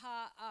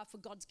for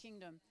God's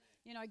kingdom.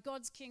 You know,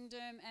 God's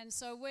kingdom. And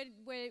so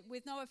we're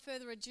with no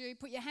further ado,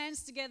 put your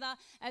hands together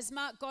as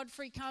Mark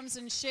Godfrey comes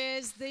and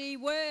shares the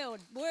word.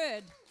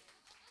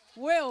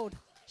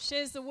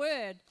 Shares the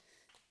word.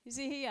 Is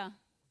he here?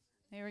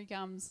 There he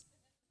comes.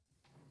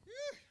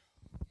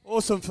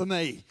 Awesome for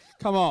me.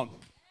 Come on.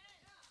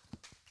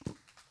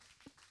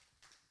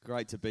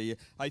 Great to be here.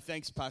 Hey,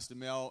 thanks, Pastor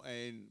Mel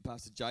and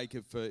Pastor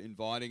Jacob, for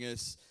inviting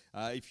us.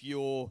 If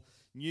you're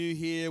new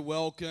here,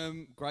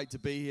 welcome. Great to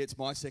be here. It's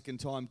my second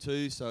time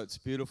too, so it's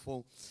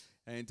beautiful.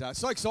 And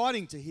so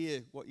exciting to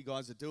hear what you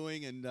guys are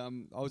doing. And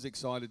I was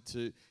excited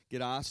to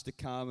get asked to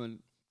come. And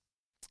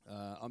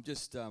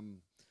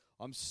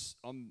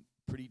I'm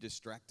pretty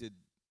distracted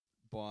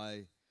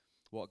by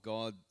what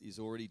God is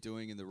already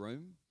doing in the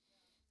room,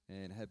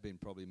 and have been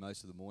probably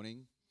most of the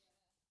morning.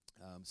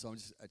 So I'm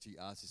just actually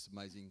asked this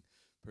amazing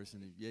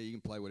person. You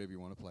can play whatever you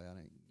want to play. I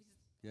think.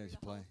 Yeah,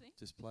 just play.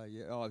 Just play.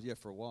 Yeah. Oh, yeah.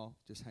 For a while,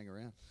 just hang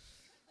around.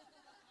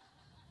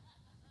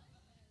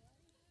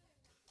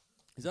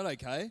 Is that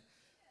okay?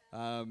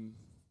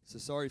 So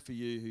sorry for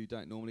you who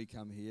don't normally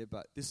come here,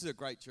 but this is a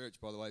great church,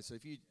 by the way. So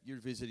if you're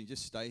visiting,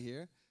 just stay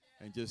here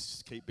and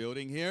just keep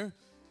building here.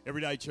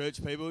 Everyday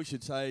church people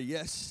should say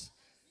yes,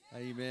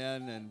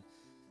 amen. And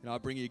I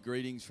bring you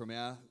greetings from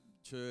our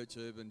church,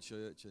 Urban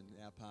Church, and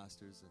our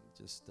pastors, and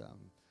just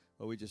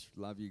we just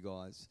love you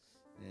guys.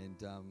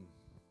 And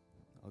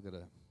I'm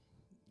gonna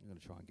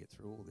try and get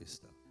through all this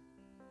stuff.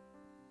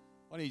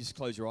 Why don't you just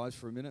close your eyes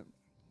for a minute?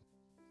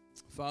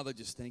 Father,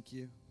 just thank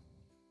you.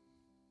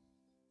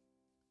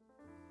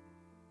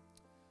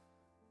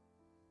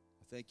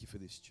 I thank you for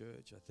this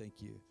church. I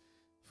thank you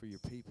for your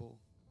people.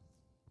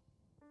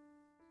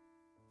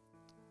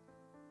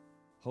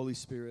 Holy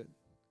Spirit,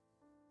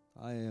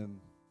 I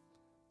am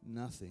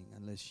nothing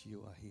unless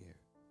you are here.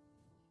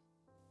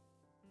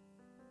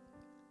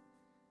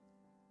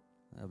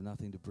 I have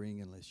nothing to bring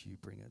unless you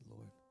bring it,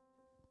 Lord.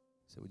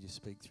 So would you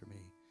speak through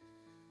me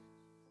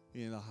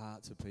in the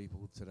hearts of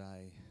people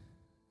today?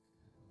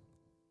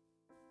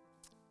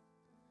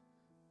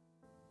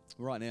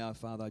 Right now,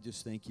 Father, I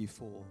just thank you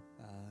for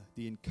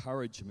the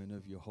encouragement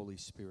of your Holy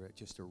Spirit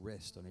just to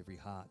rest on every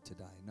heart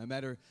today. No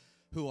matter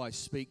who I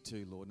speak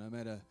to, Lord, no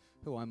matter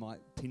who I might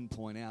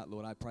pinpoint out,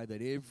 Lord, I pray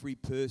that every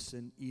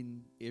person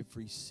in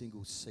every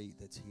single seat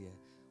that's here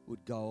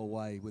would go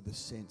away with a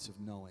sense of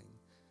knowing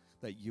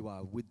that you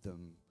are with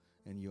them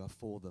and you are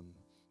for them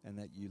and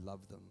that you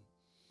love them.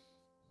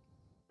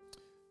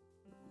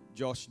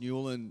 Josh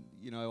Newland,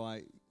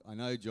 I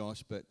know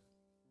Josh, but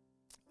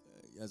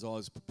as I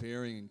was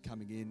preparing and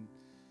coming in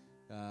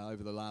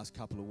over the last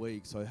couple of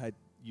weeks, I had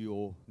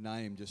your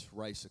name just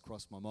race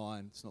across my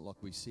mind. It's not like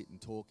we sit and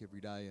talk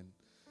every day,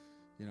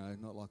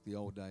 and not like the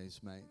old days,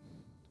 mate.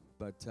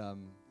 But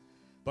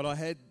I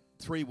had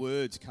 3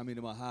 words come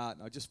into my heart,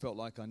 and I just felt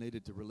like I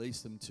needed to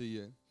release them to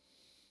you,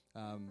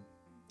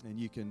 and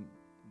you can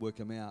work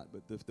them out.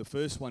 But the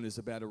first one is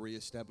about a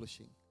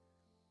reestablishing,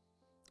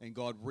 and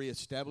God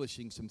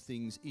reestablishing some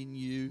things in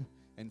you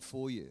and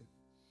for you.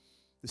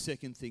 The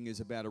second thing is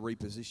about a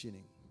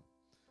repositioning.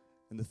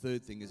 And the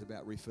third thing is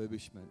about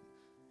refurbishment.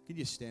 Can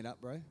you stand up,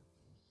 bro?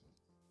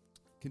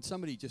 Can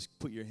somebody just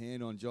put your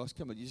hand on Josh?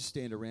 Come on, you just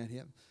stand around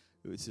him.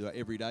 It's an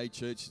everyday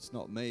church. It's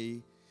not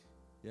me.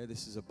 Yeah,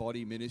 this is a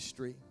body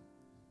ministry.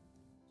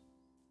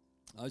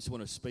 I just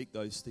want to speak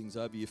those things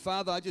over you.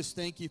 Father, I just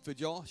thank you for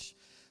Josh.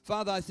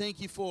 Father, I thank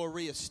you for a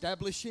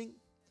reestablishing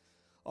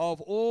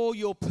of all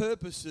your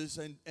purposes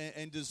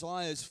and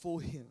desires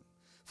for him.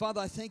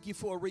 Father, I thank you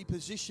for a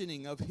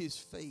repositioning of his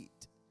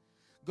feet.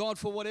 God,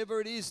 for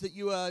whatever it is that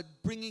you are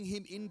bringing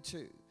him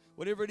into,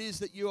 whatever it is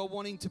that you are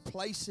wanting to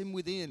place him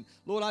within,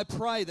 Lord, I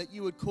pray that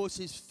you would cause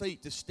his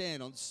feet to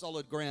stand on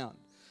solid ground.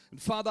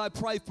 And Father, I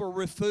pray for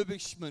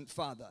refurbishment,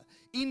 Father,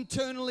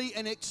 internally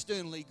and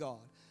externally, God.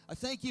 I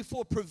thank you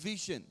for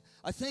provision.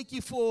 I thank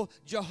you for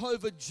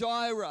Jehovah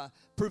Jireh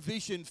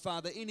provision,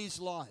 Father, in his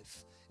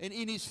life and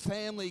in his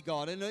family,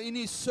 God, and in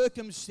his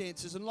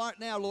circumstances. And right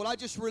now, Lord, I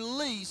just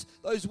release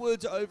those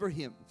words over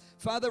him.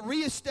 Father,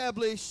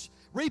 reestablish,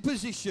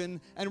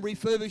 reposition, and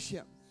refurbish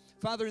him.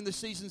 Father, in the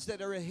seasons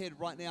that are ahead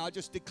right now, I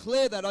just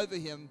declare that over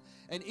him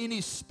and in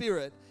his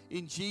spirit,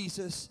 in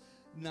Jesus'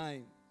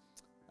 name.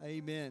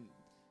 Amen.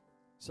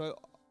 So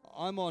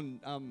I'm on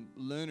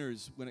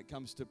learners when it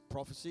comes to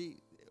prophecy.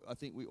 I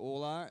think we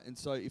all are. And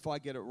so if I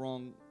get it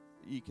wrong,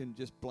 you can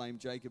just blame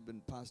Jacob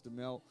and Pastor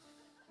Mel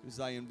because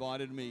they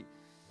invited me.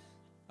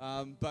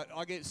 But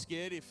I get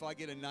scared if I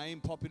get a name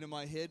pop into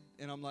my head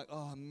and I'm like,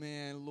 oh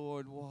man,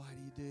 Lord, why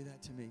do you do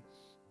that to me?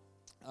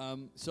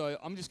 So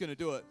I'm just going to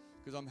do it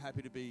because I'm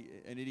happy to be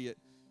an idiot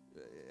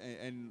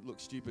and look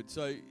stupid.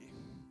 So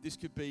this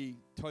could be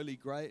totally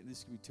great and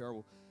this could be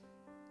terrible.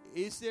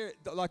 Is there,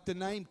 like the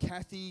name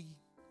Kathy,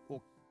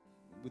 or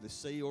with a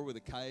C or with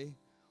a K,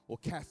 or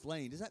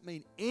Kathleen, does that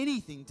mean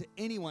anything to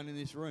anyone in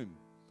this room?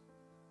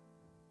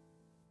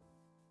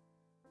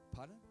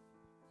 Pardon?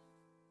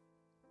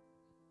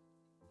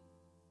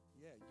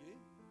 Yeah, you?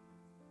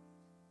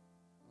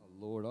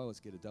 Oh, Lord, I always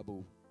get a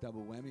double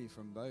whammy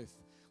from both.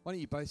 Why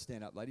don't you both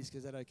stand up, ladies?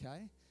 Is that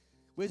okay?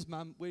 Where's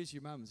mum? Where's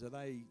your mums? Are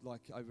they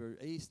like over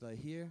east? Are they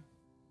here?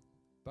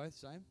 Both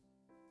same?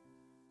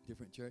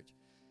 Different church?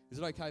 Is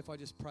it okay if I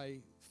just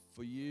pray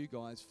for you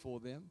guys for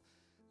them?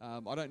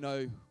 I don't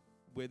know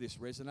where this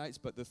resonates,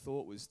 but the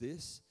thought was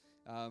this,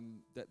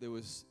 that there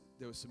was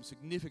some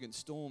significant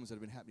storms that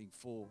have been happening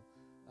for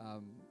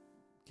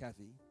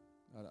Kathy,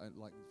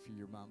 like for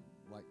your mum,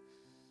 like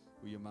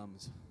with your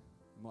mums.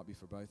 It might be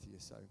for both of you.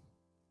 So,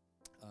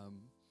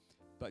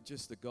 but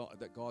just that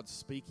God's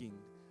speaking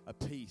a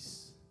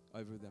peace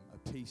over them, a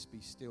peace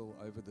be still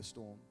over the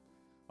storm,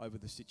 over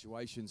the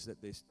situations that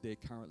they're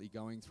currently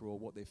going through or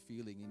what they're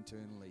feeling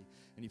internally.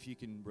 And if you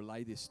can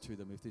relay this to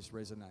them, if this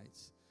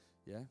resonates,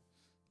 yeah.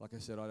 Like I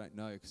said, I don't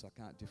know because I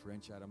can't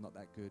differentiate. I'm not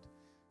that good,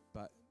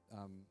 but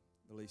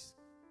at least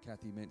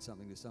Kathy meant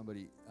something to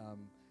somebody.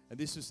 And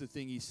this was the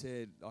thing he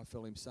said, I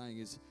felt him saying,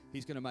 is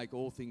he's going to make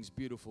all things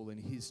beautiful in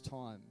his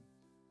time.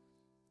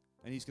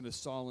 And he's going to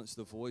silence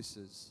the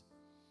voices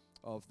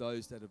of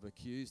those that have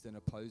accused and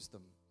opposed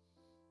them.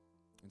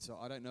 And so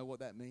I don't know what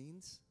that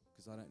means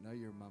because I don't know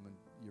your mum and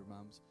your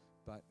mums.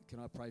 But can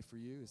I pray for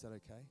you? Is that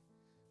okay?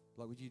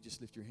 Like, would you just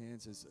lift your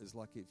hands as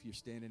like if you're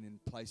standing in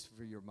place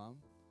for your mum?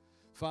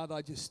 Father,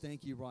 I just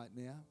thank you right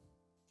now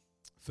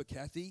for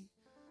Kathy,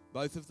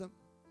 both of them.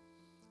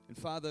 And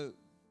Father,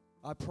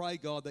 I pray,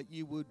 God, that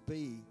you would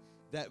be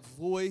that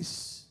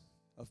voice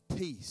of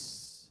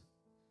peace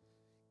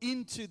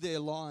into their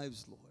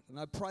lives, Lord. And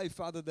I pray,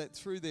 Father, that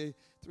through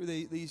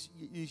these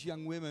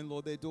young women,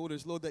 Lord, their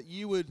daughters, Lord, that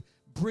you would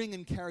bring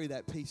and carry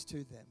that peace to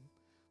them.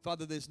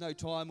 Father, there's no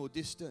time or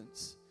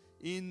distance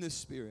in the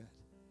Spirit.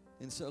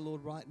 And so,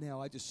 Lord, right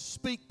now, I just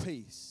speak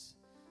peace.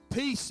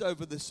 Peace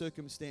over the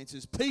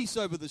circumstances, peace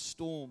over the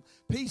storm,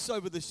 peace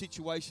over the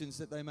situations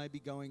that they may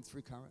be going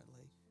through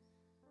currently.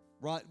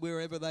 Right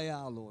wherever they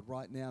are, Lord,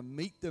 right now,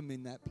 meet them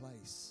in that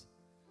place.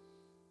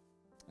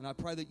 And I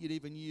pray that you'd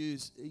even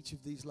use each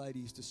of these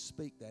ladies to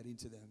speak that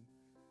into them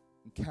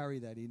and carry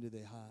that into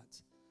their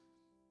hearts.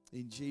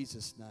 In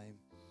Jesus' name,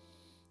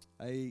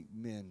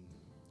 amen.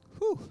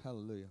 Whew,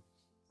 hallelujah.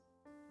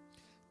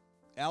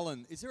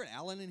 Alan, is there an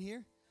Alan in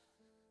here?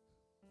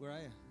 Where are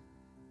you?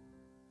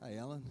 Hey,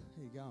 Alan,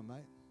 how you going,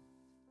 mate?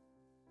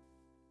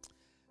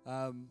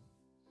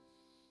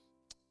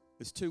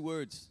 There's two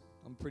words.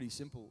 I'm pretty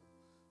simple.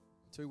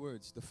 Two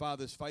words. The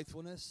Father's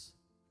faithfulness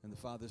and the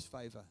Father's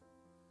favor.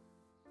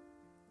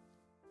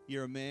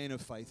 You're a man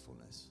of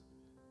faithfulness.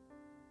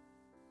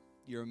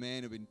 You're a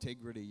man of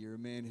integrity. You're a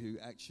man who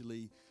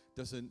actually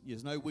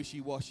there's no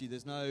wishy-washy.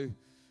 There's no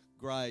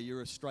grey.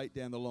 You're a straight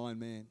down the line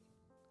man.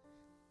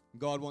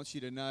 God wants you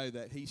to know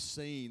that he's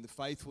seen the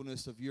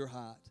faithfulness of your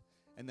heart,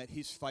 and that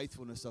his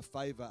faithfulness or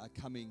favor are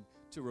coming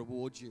to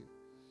reward you.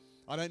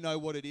 I don't know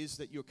what it is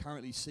that you're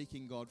currently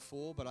seeking God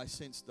for, but I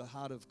sense the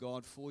heart of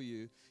God for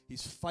you,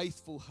 his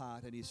faithful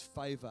heart and his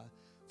favor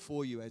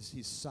for you as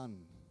his son.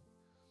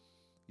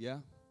 Yeah?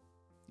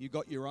 You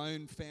got your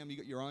own family,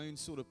 you got your own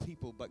sort of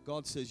people, but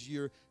God says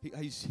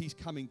he's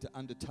coming to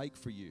undertake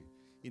for you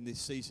in this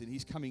season.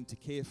 He's coming to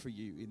care for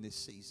you in this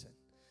season.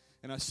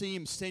 And I see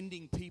him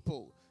sending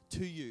people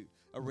to you,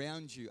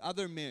 around you,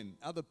 other men,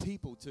 other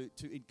people to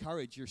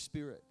encourage your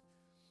spirit,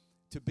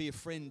 to be a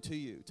friend to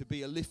you, to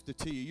be a lifter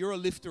to you. You're a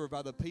lifter of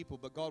other people,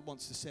 but God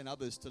wants to send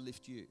others to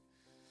lift you.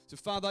 So,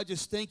 Father, I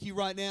just thank you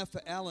right now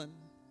for Alan.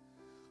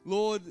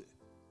 Lord,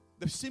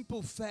 the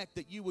simple fact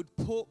that you would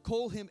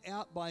call him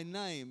out by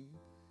name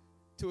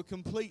to a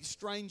complete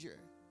stranger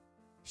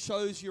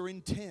shows your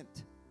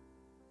intent.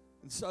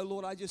 And so,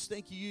 Lord, I just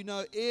thank you. You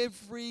know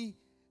every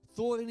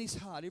thought in his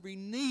heart, every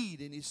need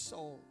in his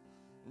soul.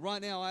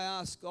 Right now, I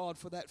ask God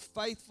for that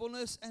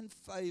faithfulness and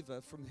favor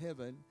from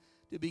heaven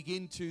to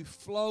begin to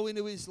flow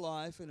into his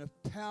life in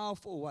a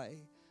powerful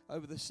way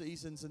over the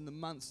seasons and the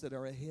months that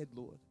are ahead,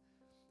 Lord.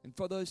 And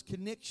for those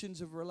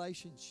connections of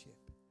relationship,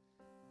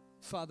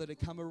 Father, to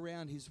come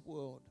around his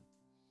world,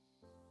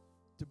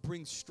 to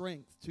bring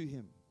strength to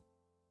him.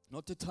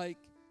 Not to take,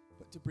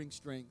 but to bring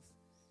strength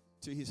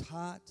to his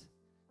heart,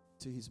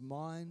 to his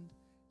mind,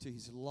 to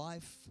his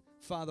life.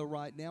 Father,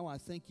 right now, I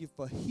thank you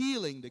for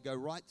healing to go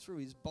right through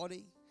his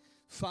body.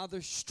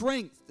 Father,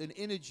 strength and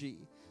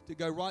energy to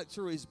go right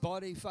through his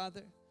body,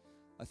 Father.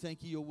 I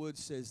thank you, your word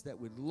says that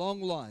with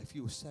long life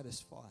you will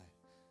satisfy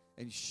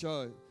and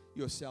show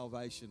your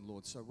salvation,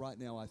 Lord. So right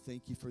now, I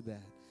thank you for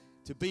that.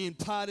 To be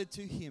imparted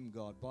to him,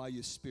 God, by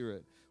your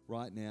Spirit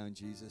right now in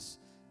Jesus'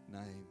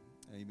 name.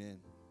 Amen.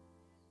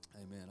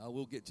 Amen. I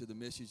will get to the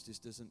message. This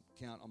doesn't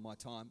count on my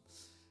time.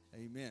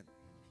 Amen.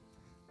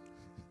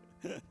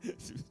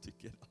 To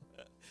get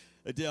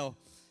Adele,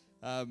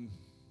 a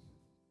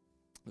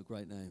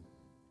great name.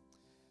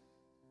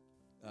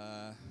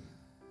 I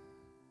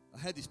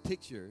had this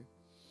picture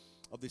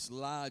of this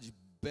large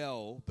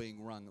bell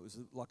being rung. It was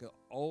like an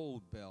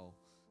old bell,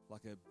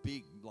 like a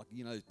big, like,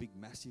 you know, those big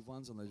massive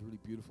ones on those really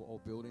beautiful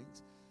old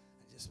buildings.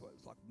 It just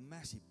was like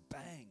massive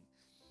bang.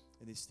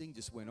 And this thing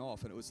just went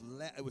off, and it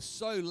was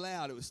so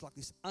loud, it was like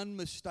this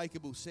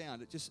unmistakable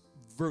sound. It just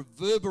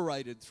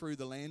reverberated through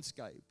the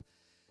landscape.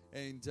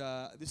 And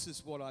this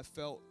is what I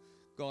felt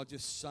God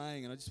just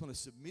saying, and I just want to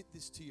submit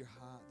this to your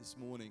heart this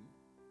morning.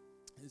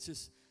 It's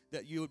just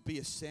that you would be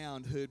a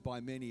sound heard by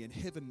many, and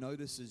heaven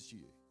notices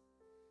you.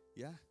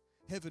 Yeah?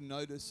 Heaven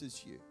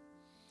notices you.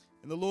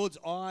 And the Lord's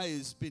eye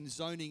has been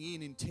zoning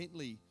in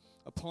intently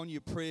upon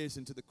your prayers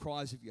and to the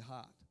cries of your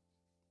heart.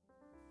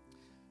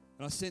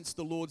 And I sense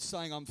the Lord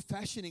saying, I'm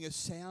fashioning a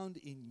sound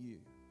in you.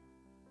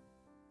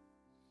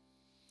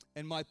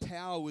 And my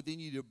power within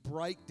you to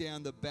break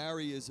down the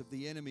barriers of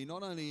the enemy,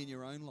 not only in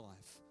your own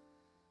life,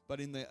 but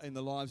in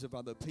the lives of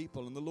other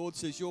people. And the Lord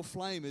says, your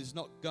flame is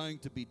not going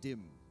to be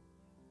dim.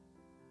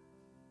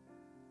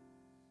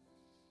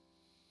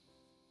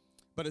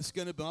 But it's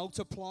going to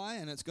multiply,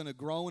 and it's going to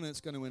grow, and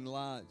it's going to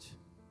enlarge.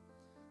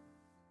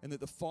 And that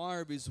the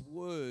fire of His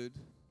word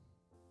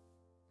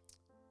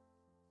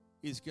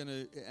is going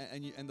to,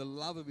 and the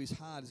love of His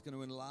heart is going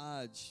to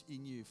enlarge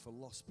in you for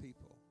lost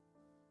people.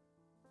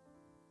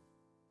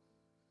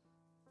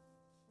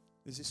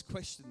 There's this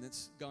question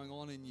that's going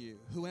on in you.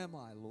 Who am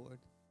I, Lord?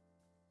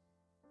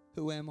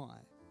 Who am I?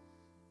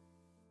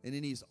 And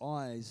in His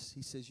eyes,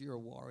 He says, you're a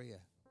warrior.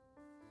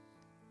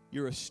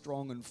 You're a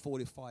strong and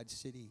fortified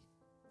city.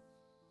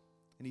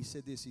 And He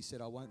said this, He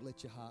said, I won't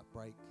let your heart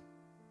break.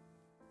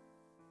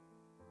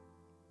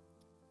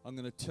 I'm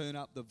going to turn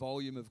up the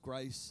volume of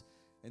grace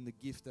and the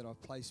gift that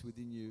I've placed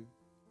within you.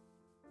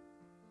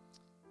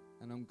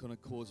 And I'm going to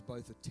cause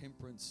both a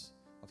temperance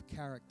of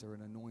character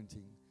and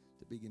anointing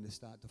to begin to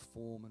start to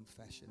form and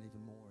fashion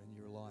even more in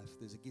your life.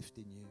 There's a gift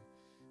in you.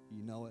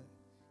 You know it.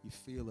 You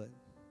feel it.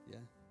 Yeah?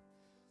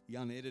 The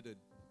unedited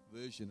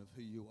version of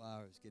who you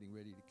are is getting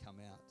ready to come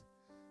out.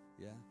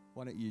 Yeah?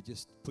 Why don't you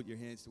just put your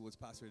hands towards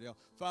Pastor Adele.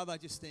 Father, I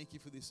just thank you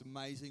for this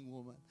amazing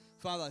woman.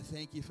 Father, I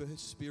thank you for her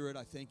spirit.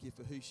 I thank you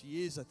for who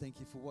she is. I thank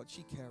you for what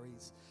she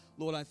carries.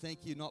 Lord, I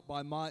thank you not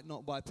by might,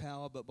 not by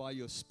power, but by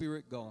your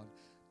Spirit, God.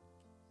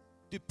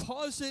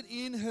 Deposit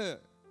in her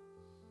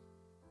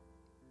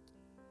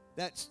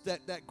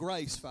that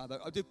grace, Father.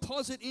 I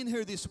deposit in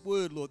her this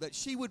word, Lord, that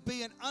she would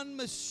be an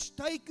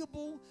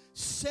unmistakable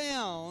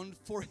sound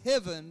for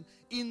heaven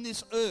in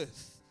this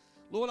earth.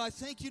 Lord, I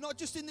thank you not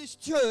just in this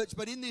church,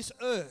 but in this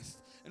earth.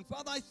 And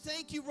Father, I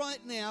thank you right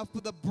now for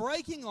the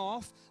breaking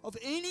off of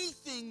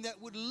anything that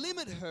would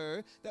limit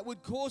her, that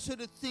would cause her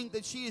to think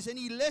that she is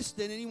any less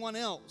than anyone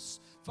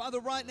else. Father,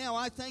 right now,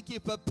 I thank you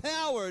for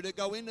power to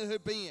go into her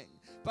being.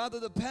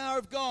 Father, the power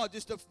of God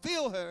just to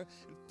fill her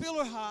and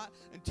fill her heart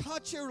and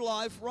touch her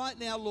life right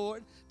now,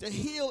 Lord, to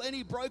heal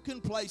any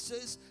broken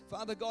places,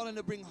 Father God, and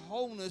to bring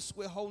wholeness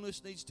where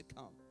wholeness needs to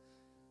come.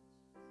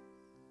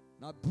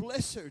 And I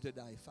bless her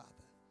today, Father.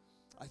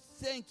 I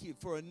thank you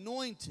for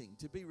anointing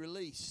to be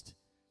released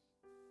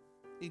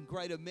in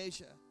greater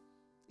measure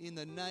in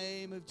the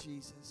name of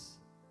Jesus.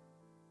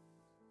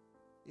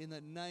 In the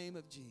name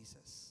of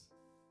Jesus.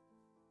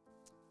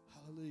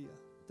 Hallelujah.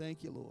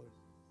 Thank you, Lord.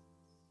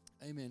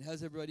 Amen.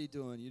 How's everybody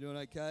doing? You doing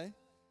okay?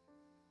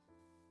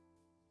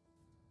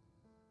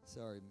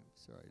 Sorry,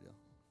 Del.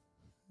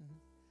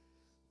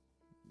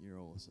 You're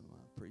awesome.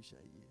 I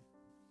appreciate you.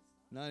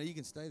 No, you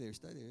can stay there.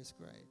 Stay there. It's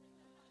great.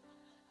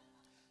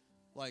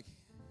 Like,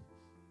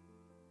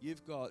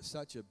 you've got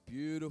such a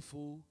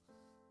beautiful,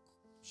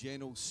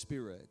 gentle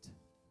spirit.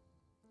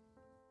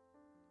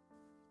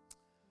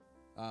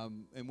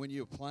 And when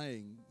you're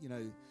playing, you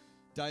know,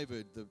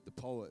 David, the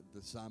poet,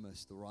 the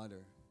psalmist, the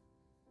writer,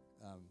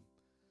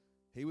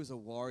 he was a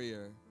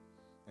warrior.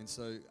 And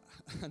so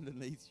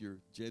underneath your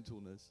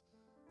gentleness,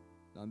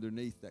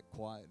 underneath that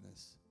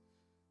quietness,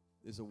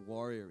 there's a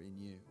warrior in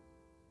you.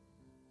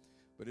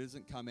 But it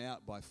doesn't come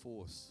out by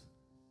force.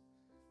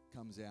 It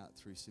comes out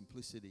through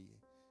simplicity.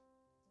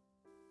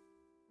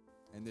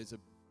 And there's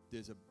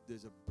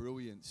a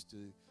brilliance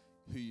to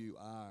who you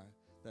are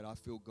that I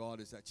feel God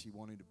is actually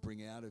wanting to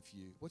bring out of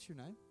you. What's your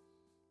name?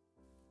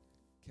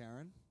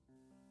 Karen.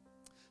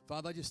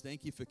 Father, I just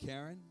thank you for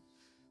Karen.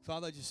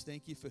 Father, I just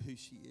thank you for who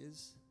she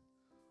is.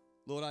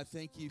 Lord, I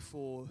thank you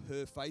for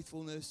her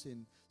faithfulness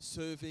in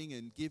serving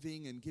and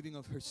giving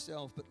of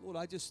herself. But Lord,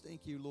 I just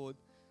thank you, Lord,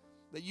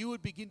 that you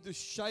would begin to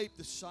shape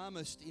the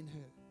psalmist in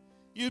her.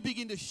 You would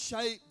begin to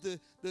shape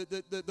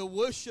the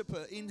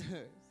worshiper in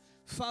her.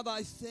 Father,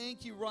 I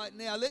thank you right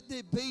now. Let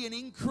there be an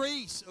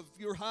increase of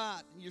your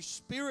heart and your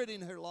spirit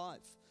in her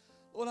life.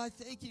 Lord, I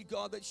thank you,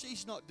 God, that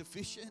she's not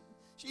deficient.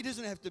 She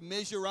doesn't have to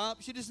measure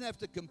up. She doesn't have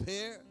to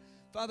compare.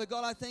 Father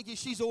God, I thank you.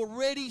 She's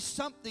already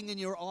something in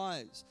your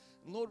eyes.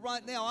 And Lord,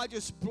 right now, I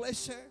just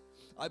bless her.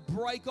 I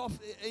break off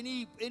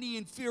any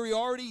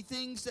inferiority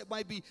things that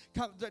may be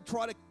that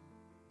try to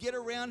get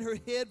around her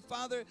head,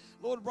 Father.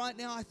 Lord, right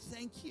now, I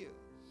thank you.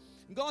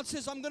 God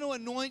says, I'm going to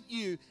anoint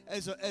you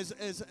as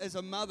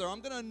a mother.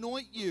 I'm going to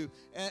anoint you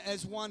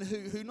as one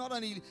who not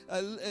only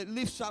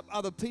lifts up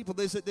other people.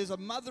 There's a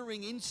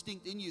mothering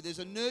instinct in you. There's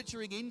a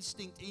nurturing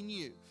instinct in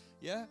you.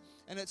 Yeah?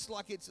 And it's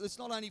like it's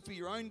not only for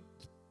your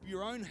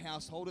own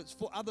household, it's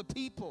for other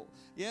people.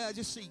 Yeah, I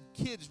just see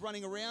kids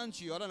running around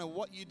you. I don't know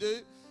what you do,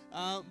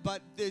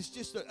 but there's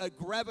just a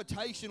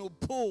gravitational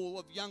pull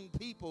of young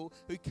people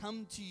who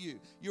come to you.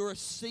 You're a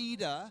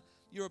cedar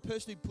you're a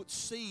person who puts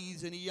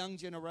seeds in a young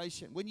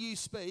generation. When you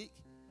speak,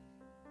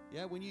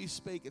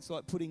 it's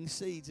like putting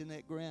seeds in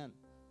that ground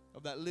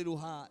of that little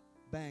heart.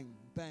 Bang,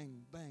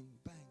 bang, bang,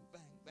 bang,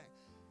 bang, bang.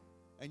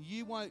 And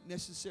you won't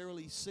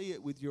necessarily see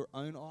it with your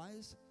own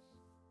eyes,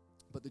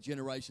 but the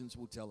generations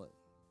will tell it.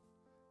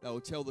 They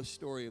will tell the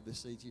story of the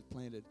seeds you've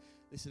planted.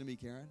 Listen to me,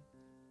 Karen.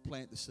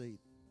 Plant the seed.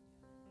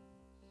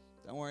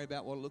 Don't worry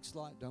about what it looks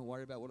like. Don't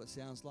worry about what it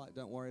sounds like.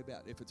 Don't worry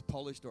about if it's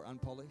polished or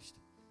unpolished,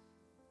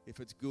 if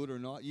it's good or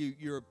not.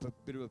 You're a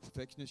bit of a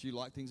perfectionist. You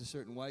like things a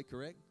certain way,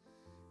 correct?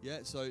 Yeah.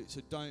 So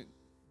don't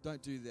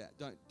do that.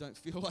 Don't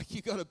feel like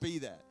you got to be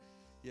that.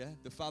 Yeah.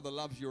 The Father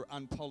loves your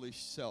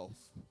unpolished self.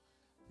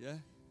 Yeah.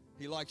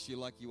 He likes you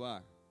like you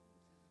are.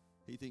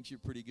 He thinks you're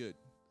pretty good.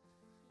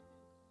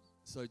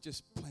 So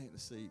just plant the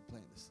seed.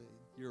 Plant the seed.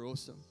 You're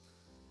awesome.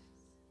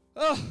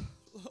 Oh,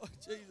 Lord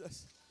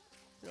Jesus,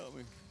 help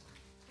me.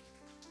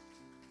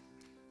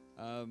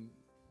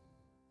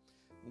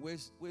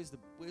 Where's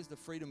the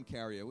freedom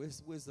carrier?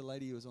 Where's the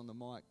lady who was on the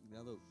mic?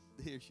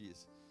 There she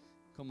is.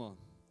 Come on,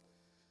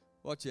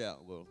 watch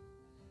out, world.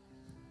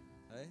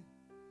 Hey,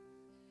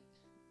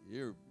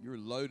 you're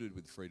loaded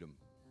with freedom.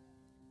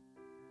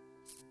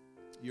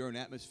 You're an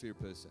atmosphere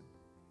person.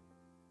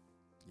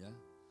 Yeah.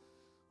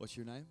 What's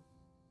your name?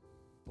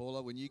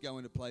 Paula. When you go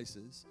into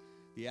places,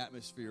 the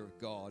atmosphere of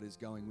God is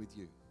going with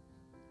you.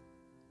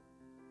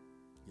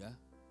 Yeah.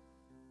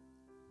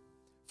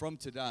 From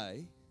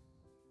today,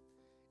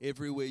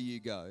 everywhere you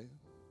go,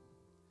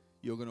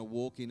 you're going to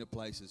walk into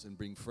places and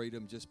bring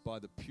freedom just by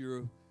the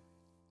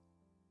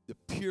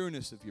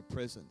pureness of your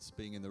presence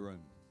being in the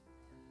room.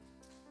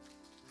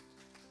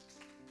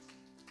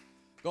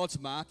 God's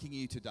marking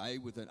you today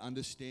with an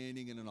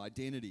understanding and an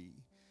identity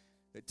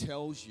that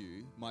tells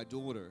you, my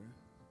daughter,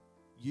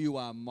 you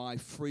are my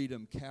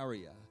freedom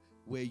carrier.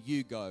 Where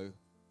you go,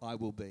 I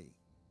will be.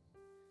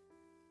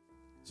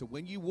 So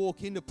when you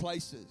walk into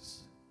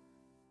places,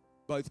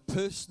 both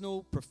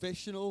personal,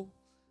 professional,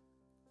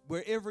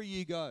 wherever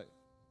you go,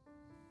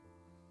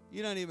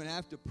 you don't even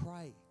have to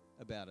pray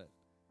about it.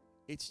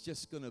 It's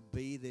just going to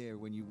be there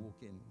when you walk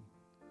in.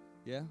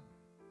 Yeah?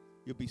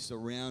 You'll be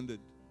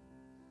surrounded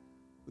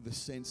with a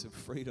sense of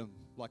freedom,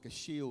 like a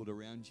shield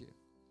around you.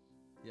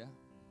 Yeah?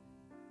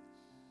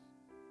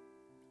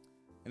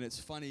 And it's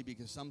funny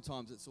because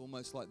sometimes it's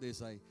almost like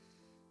there's a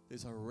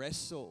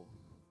wrestle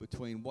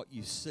between what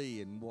you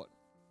see and what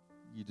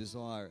you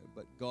desire,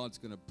 but God's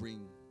going to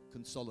bring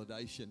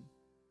consolidation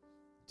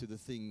to the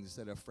things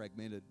that are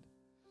fragmented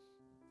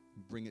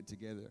and bring it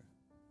together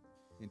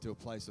into a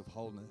place of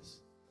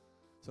wholeness.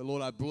 So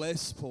Lord, I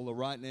bless Paula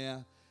right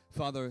now.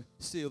 Father,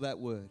 seal that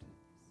word.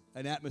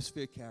 An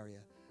atmosphere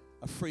carrier,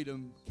 a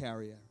freedom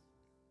carrier.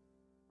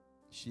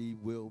 She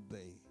will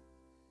be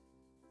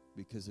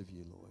because of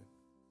you, Lord.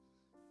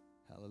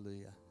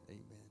 Hallelujah.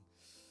 Amen.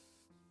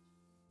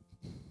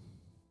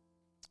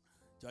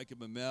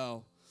 Jacob and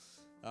Mel,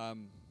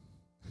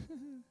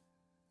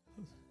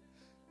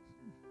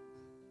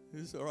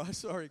 it's all right.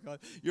 Sorry, guys.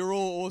 You're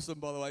all awesome,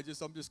 by the way.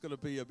 I'm just going to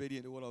be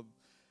obedient to what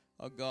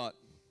I've got.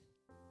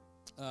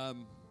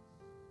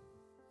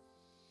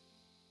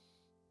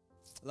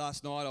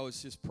 Last night I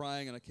was just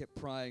praying, and I kept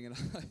praying, and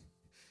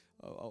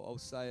I'll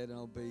say it, and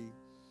I'll be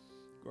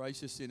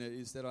gracious in it.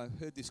 Is that I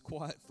heard this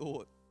quiet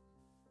thought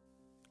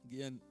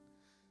again.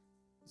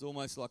 It's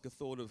almost like a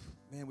thought of,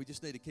 man, we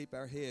just need to keep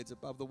our heads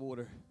above the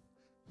water.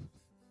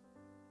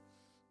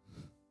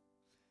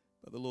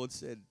 But the Lord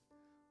said,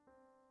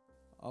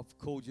 I've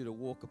called you to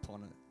walk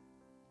upon it.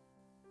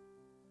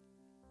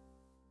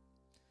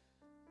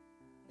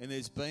 And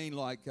there's been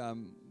like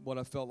what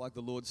I felt like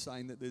the Lord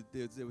saying, that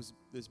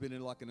there's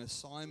been like an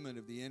assignment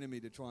of the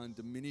enemy to try and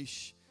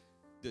diminish,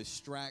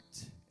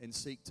 distract, and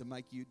seek to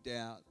make you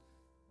doubt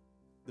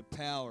the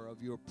power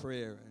of your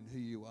prayer and who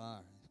you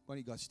are. Why don't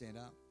you guys stand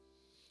up?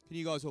 Can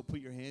you guys all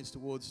put your hands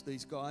towards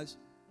these guys?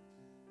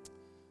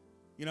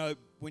 You know,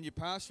 when you're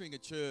pastoring a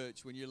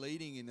church, when you're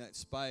leading in that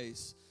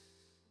space,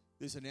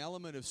 there's an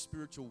element of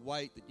spiritual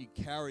weight that you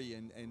carry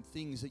and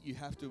things that you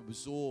have to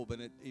absorb,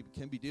 and it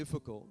can be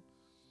difficult.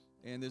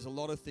 And there's a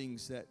lot of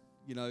things that,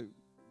 you know,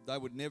 they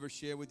would never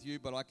share with you,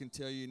 but I can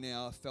tell you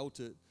now, I felt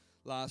it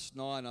last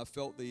night. I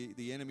felt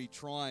the enemy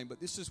trying, but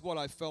this is what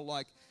I felt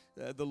like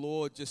the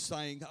Lord just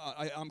saying,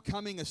 I'm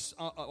coming.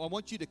 I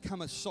want you to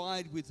come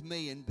aside with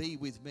me and be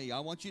with me. I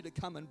want you to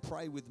come and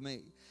pray with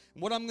me.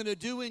 And what I'm going to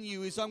do in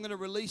you is I'm going to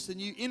release a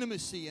new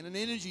intimacy and an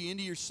energy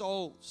into your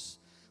souls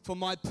for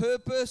my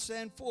purpose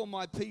and for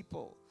my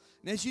people.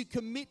 And as you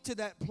commit to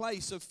that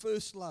place of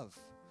first love,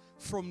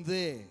 from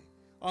there,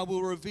 I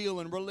will reveal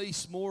and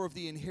release more of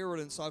the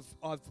inheritance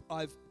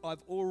I've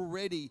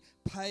already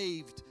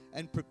paved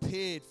and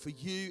prepared for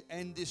you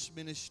and this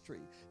ministry.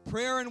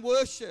 Prayer and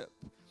worship,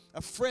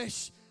 a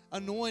fresh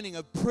anointing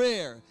of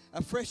prayer,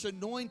 a fresh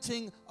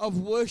anointing of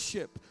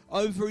worship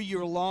over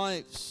your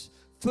lives.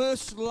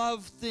 First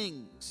love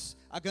things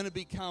are going to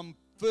become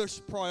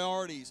first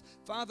priorities.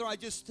 Father, I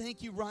just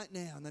thank you right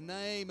now in the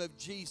name of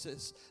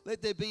Jesus.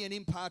 Let there be an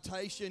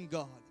impartation,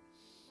 God.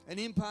 an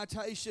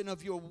impartation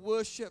of your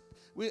worship,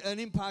 an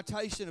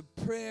impartation of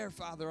prayer,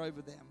 Father,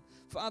 over them.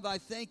 Father, I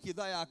thank you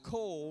they are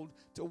called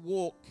to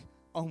walk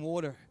on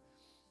water.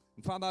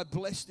 And Father, I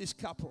bless this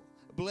couple.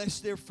 Bless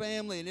their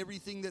family and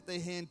everything that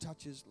their hand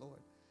touches, Lord.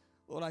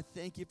 Lord, I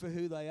thank you for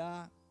who they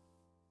are,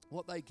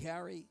 what they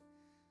carry.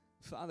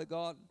 Father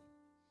God,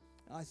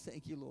 I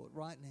thank you, Lord,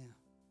 right now.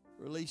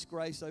 Release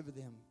grace over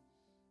them.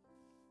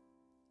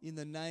 In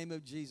the name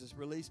of Jesus,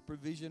 release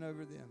provision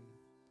over them.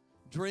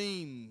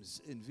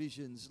 Dreams and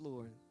visions,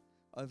 Lord,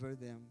 over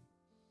them.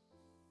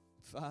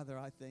 Father,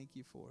 I thank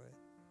you for it.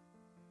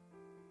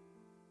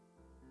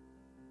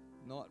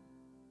 Not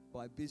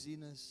by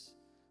busyness,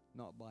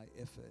 not by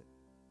effort,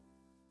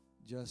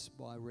 just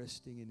by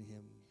resting in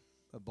Him,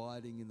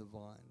 abiding in the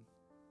vine,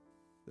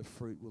 the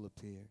fruit will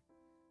appear.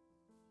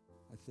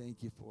 I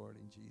thank you for it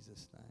in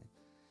Jesus' name.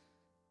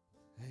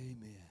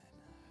 Amen.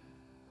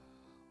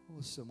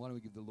 Awesome. Why don't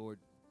we give the Lord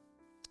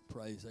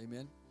praise?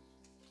 Amen.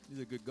 He's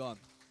a good God.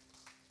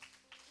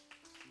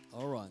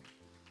 All right.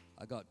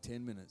 I got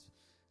 10 minutes.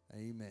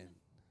 Amen.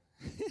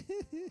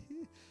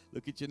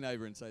 Look at your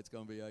neighbor and say it's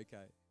going to be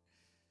okay.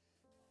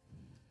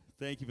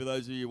 Thank you for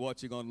those of you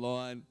watching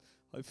online.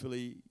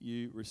 Hopefully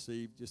you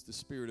received just the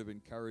spirit of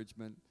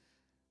encouragement.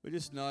 But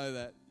just know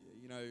that,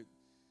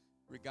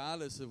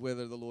 regardless of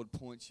whether the Lord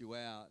points you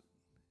out,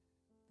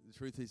 the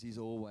truth is He's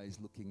always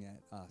looking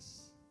at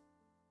us.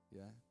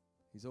 Yeah?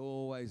 He's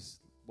always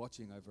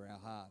watching over our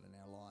heart and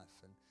our life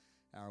and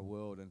our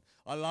world. And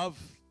I love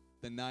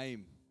the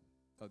name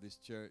of this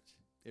church,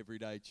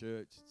 Everyday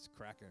Church. It's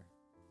cracker.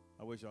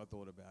 I wish I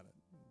thought about it.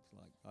 It's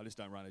like, I just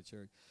don't run a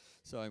church.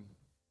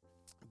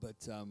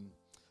 But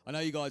I know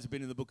you guys have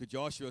been in the book of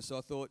Joshua, so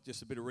I thought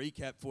just a bit of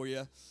recap for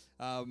you.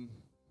 And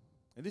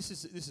this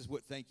is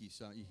what. Thank you.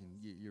 So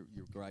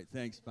you're great.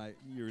 Thanks, mate.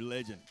 You're a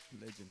legend.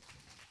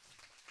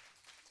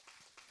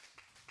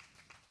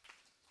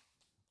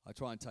 I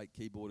try and take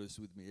keyboarders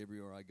with me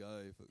everywhere I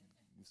go.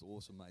 It's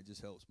awesome, mate. It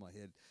just helps my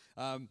head.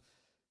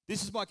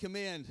 This is my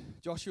command,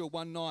 Joshua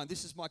 1:9.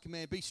 This is my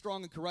command. Be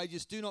strong and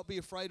courageous. Do not be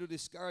afraid or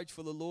discouraged,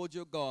 for the Lord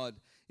your God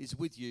is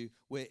with you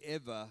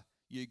wherever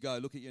you go.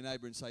 Look at your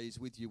neighbor and say He's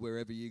with you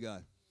wherever you go.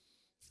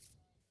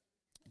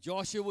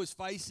 Joshua was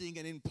facing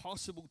an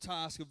impossible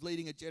task of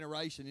leading a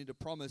generation into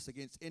promise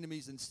against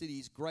enemies and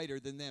cities greater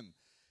than them.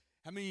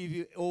 How many of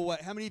you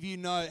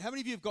know? How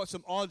many of you have got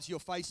some odds you're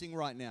facing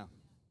right now?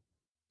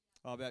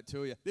 Oh, about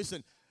two of you.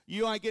 Listen,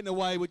 you ain't getting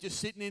away with just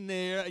sitting in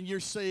there in your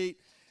seat.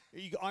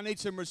 I need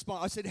some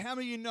response. I said, how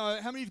many of you know?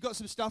 How many of you have got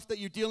some stuff that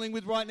you're dealing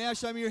with right now?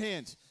 Show me your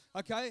hands.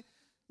 Okay?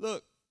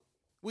 Look,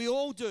 we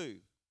all do.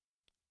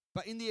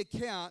 But in the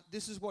account,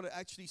 this is what it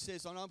actually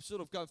says. And I'm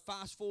sort of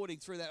fast forwarding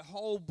through that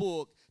whole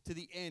book to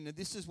the end. And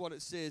this is what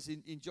it says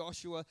in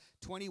Joshua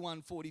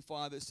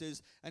 21:45. It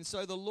says, and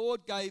so the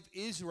Lord gave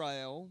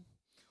Israel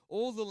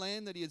all the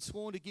land that He had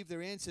sworn to give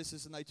their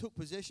ancestors, and they took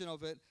possession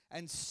of it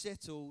and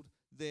settled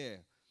there.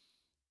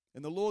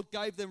 And the Lord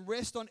gave them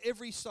rest on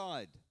every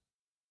side,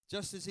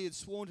 just as He had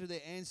sworn to their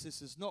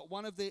ancestors. Not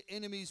one of their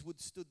enemies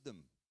withstood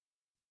them.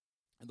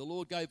 And the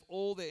Lord gave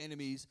all their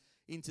enemies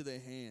into their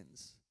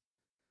hands.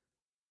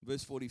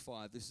 Verse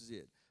 45, this is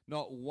it.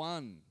 Not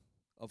one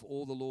of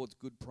all the Lord's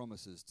good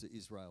promises to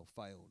Israel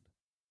failed.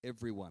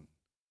 Everyone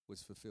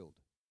was fulfilled.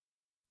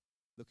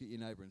 Look at your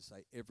neighbor and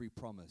say, every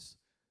promise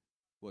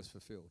was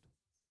fulfilled.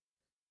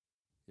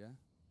 Yeah?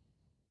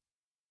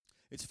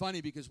 It's funny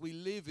because we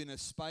live in a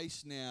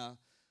space now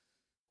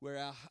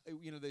where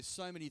there's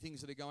so many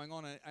things that are going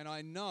on. And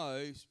I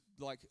know,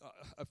 like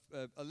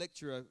a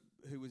lecturer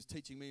who was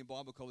teaching me in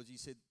Bible college, he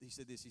said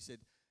this. He said,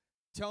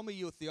 tell me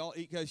your theology.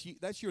 He goes,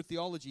 that's your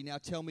theology. Now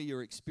tell me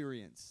your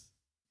experience.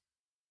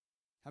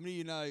 How many of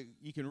you know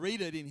you can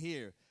read it in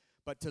here,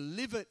 but to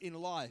live it in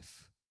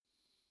life,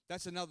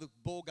 that's another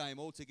ball game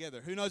altogether.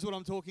 Who knows what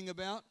I'm talking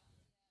about?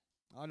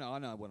 I know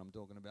what I'm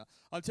talking about.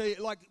 I'll tell you,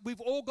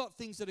 we've all got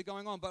things that are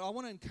going on, but I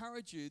want to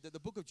encourage you that the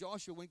book of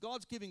Joshua, when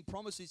God's giving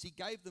promises, He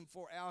gave them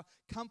for our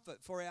comfort,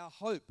 for our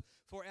hope,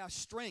 for our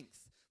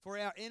strength, for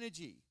our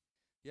energy.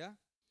 Yeah?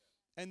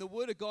 And the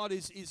Word of God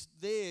is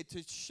there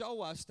to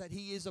show us that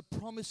He is a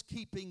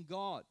promise-keeping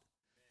God.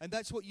 And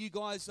that's what you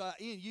guys are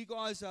in. You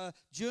guys are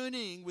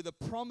journeying with a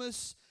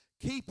promise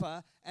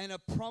keeper and a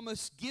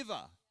promise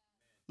giver.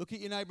 Look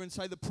at your neighbor and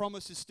say, the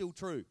promise is still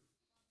true.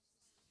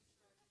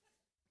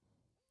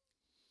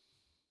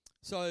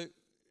 So,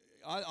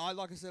 I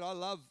like I said, I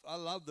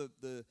love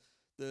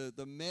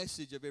the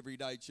message of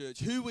Everyday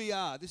Church. Who we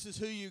are. This is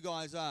who you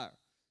guys are.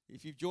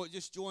 If you've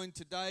just joined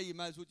today, you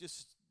may as well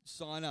just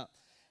sign up.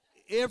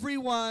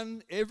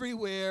 Everyone,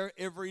 everywhere,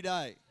 every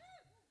day.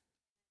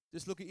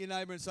 Just look at your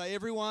neighbor and say,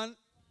 everyone,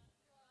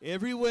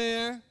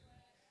 everywhere,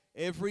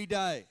 every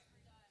day.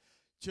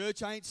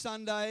 Church ain't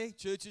Sunday.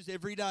 Church is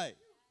every day.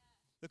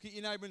 Look at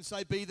your neighbor and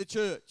say, be the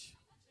church.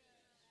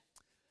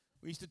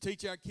 We used to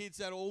teach our kids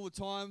that all the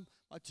time.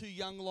 My two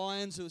young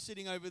lions who are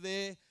sitting over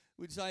there,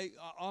 we'd say,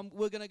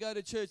 we're going to go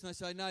to church. And they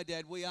say, no,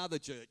 Dad, we are the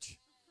church.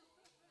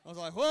 I was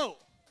like, whoa.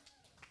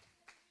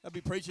 They'll be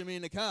preaching me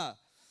in the car.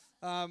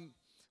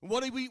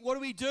 What do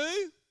we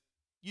do?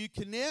 you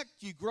connect,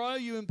 you grow,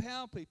 you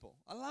empower people.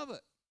 I love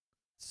it.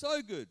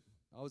 So good.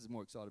 I was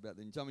more excited about it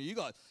than some of you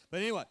guys.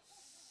 But anyway,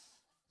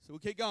 so we'll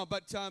keep going.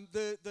 But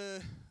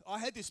I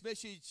had this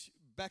message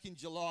back in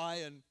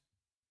July, and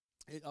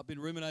I've been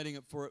ruminating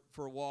it for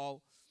a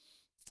while.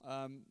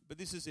 But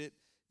this is it.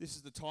 This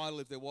is the title,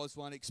 if there was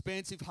one: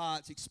 Expansive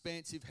Hearts,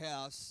 Expansive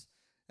House,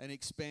 and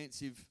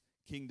Expansive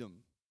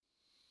Kingdom.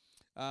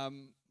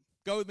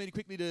 Go with me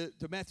quickly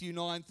to Matthew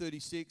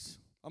 9:36.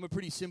 I'm a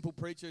pretty simple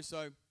preacher,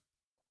 so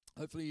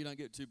hopefully you don't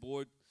get too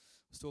bored.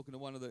 I was talking to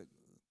one of the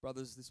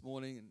brothers this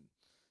morning, and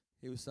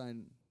he was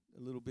saying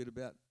a little bit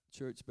about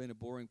church being a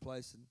boring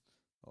place, and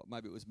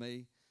maybe it was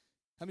me.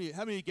 How many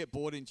of you get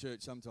bored in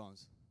church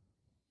sometimes?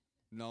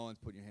 No one's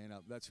putting your hand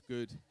up. That's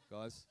good,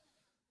 guys.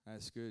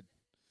 That's good.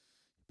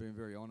 Being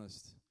very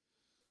honest.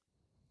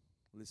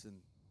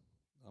 Listen,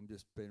 I'm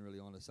just being really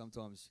honest.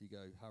 Sometimes you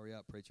go, hurry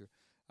up, preacher.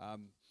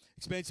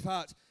 Expansive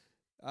hearts.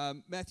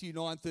 Matthew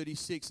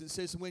 9:36, it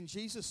says, when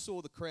Jesus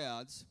saw the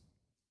crowds,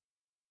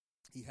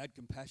 he had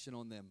compassion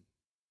on them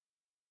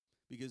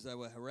because they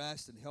were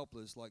harassed and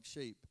helpless like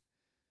sheep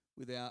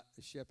without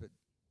a shepherd.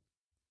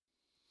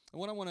 And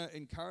what I want to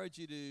encourage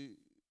you to,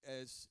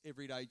 as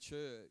Everyday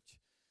Church,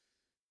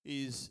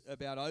 is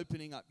about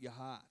opening up your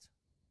heart.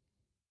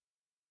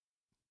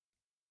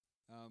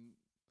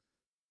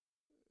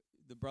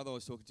 The brother I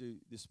was talking to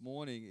this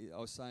morning, I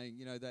was saying,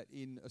 that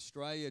in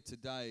Australia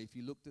today, if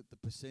you looked at the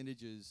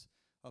percentages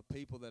of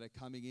people that are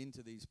coming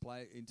into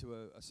into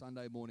a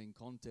Sunday morning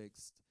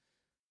context,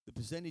 the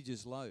percentage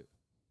is low.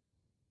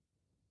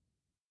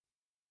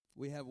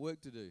 We have work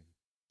to do.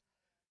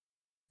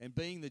 And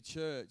being the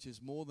church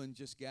is more than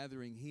just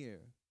gathering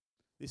here.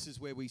 This is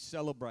where we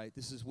celebrate.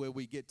 This is where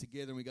we get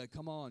together and we go,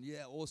 come on,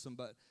 yeah, awesome.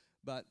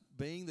 But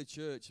being the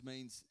church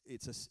means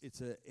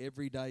it's a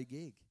everyday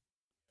gig.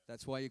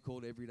 That's why you're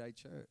called Everyday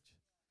Church.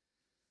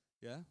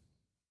 Yeah?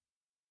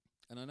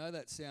 And I know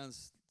that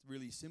sounds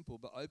really simple,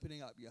 but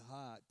opening up your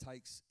heart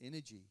takes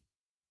energy.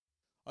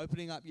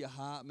 Opening up your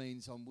heart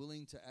means I'm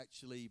willing to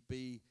actually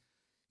be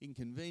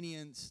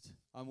inconvenienced.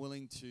 I'm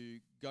willing to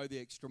go the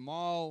extra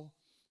mile.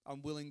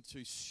 I'm willing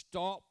to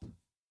stop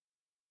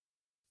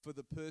for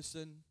the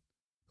person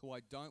who I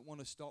don't want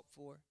to stop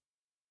for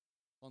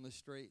on the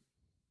street.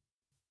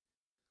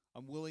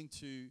 I'm willing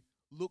to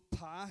look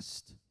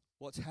past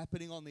what's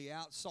happening on the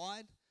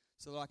outside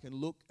so that I can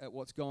look at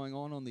what's going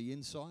on the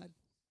inside.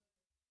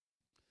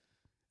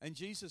 And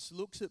Jesus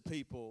looks at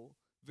people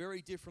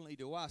very differently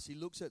to us. He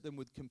looks at them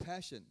with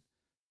compassion.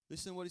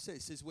 Listen to what he says.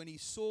 He says, when he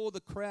saw the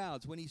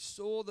crowds, when he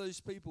saw those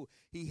people,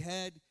 he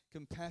had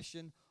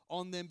compassion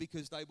on them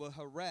because they were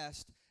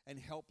harassed and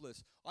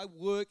helpless. I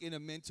work in a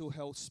mental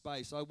health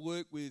space. I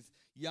work with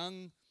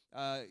young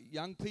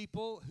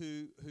people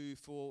who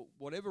for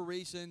whatever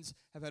reasons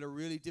have had a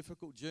really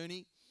difficult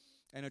journey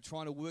and are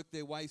trying to work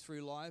their way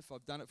through life.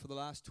 I've done it for the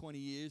last 20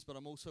 years, but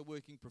I'm also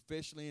working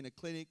professionally in a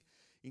clinic,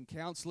 in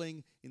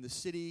counseling, in the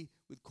city,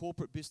 with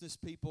corporate business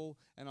people,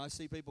 and I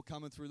see people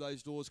coming through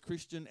those doors,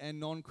 Christian and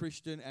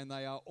non-Christian, and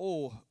they are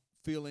all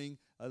feeling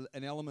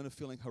an element of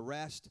feeling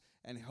harassed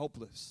and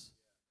helpless.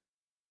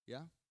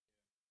 Yeah?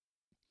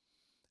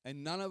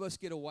 And none of us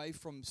get away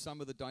from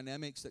some of the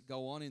dynamics that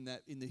go on in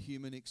the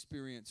human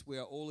experience. We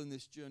are all in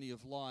this journey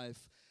of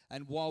life.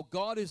 And while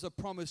God is a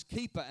promise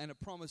keeper and a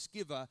promise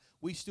giver,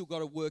 we still got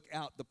to work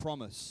out the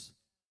promise.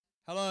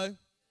 Hello? Yeah.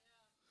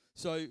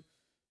 So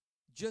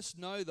just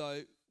know,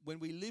 though, when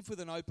we live with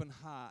an open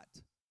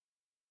heart,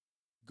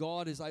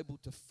 God is able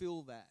to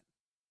fill that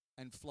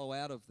and flow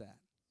out of that.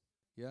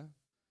 Yeah?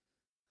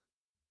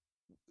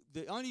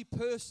 The only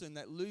person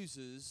that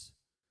loses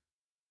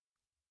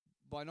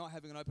by not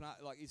having an open heart,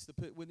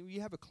 when you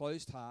have a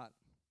closed heart,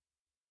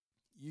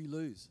 you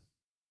lose.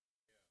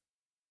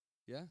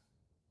 Yeah?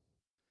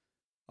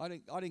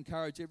 I'd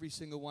encourage every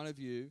single one of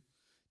you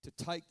to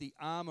take the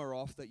armor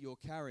off that you're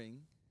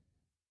carrying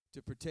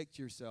to protect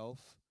yourself,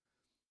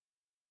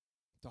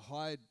 to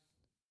hide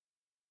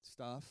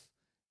stuff,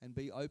 and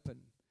be open.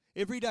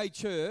 Everyday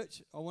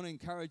Church, I want to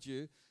encourage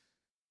you,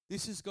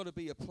 this has got to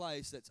be a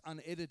place that's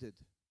unedited,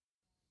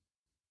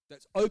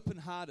 that's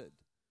open-hearted.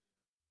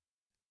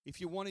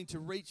 If you're wanting to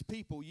reach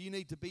people, you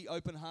need to be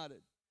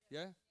open-hearted.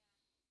 Yeah?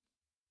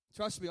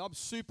 Trust me, I'm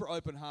super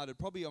open-hearted.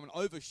 Probably I'm an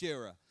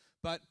oversharer.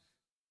 But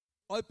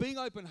being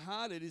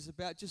open-hearted is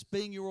about just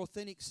being your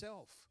authentic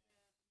self.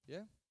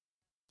 Yeah?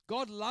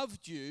 God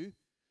loved you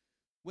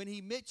when he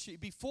met you,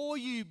 before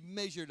you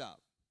measured up.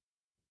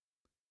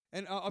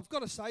 And I've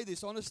got to say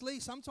this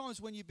honestly,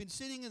 sometimes when you've been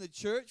sitting in the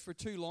church for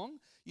too long,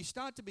 you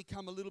start to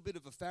become a little bit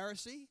of a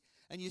Pharisee,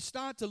 and you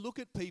start to look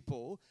at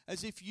people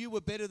as if you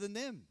were better than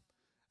them.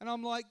 And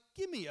I'm like,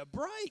 give me a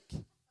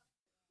break.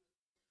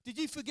 Did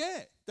you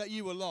forget that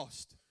you were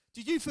lost?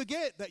 Did you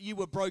forget that you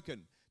were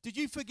broken? Did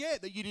you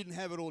forget that you didn't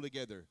have it all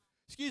together?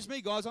 Excuse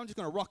me, guys, I'm just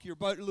going to rock your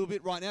boat a little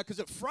bit right now because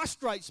it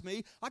frustrates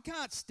me. I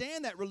can't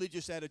stand that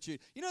religious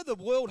attitude. You know, the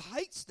world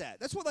hates that.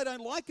 That's what they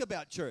don't like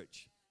about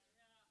church.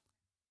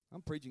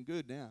 I'm preaching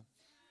good now.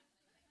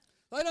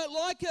 They don't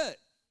like it.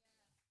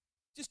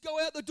 Just go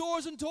out the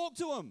doors and talk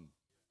to them.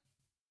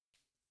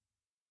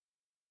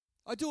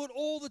 I do it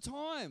all the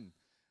time.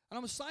 And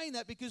I'm saying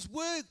that because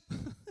we're,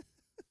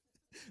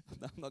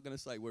 I'm not going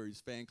to say we're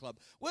his fan club.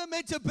 We're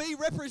meant to be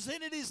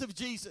representatives of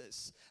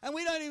Jesus. And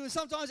we don't even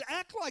sometimes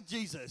act like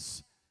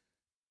Jesus.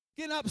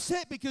 Getting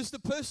upset because the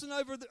person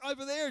over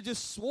there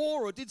just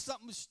swore or did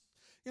something. It's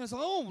like,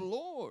 oh,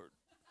 Lord.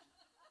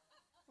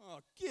 Oh,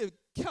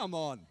 come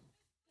on.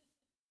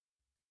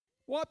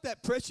 Wipe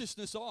that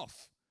preciousness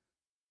off.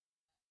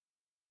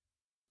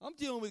 I'm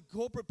dealing with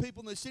corporate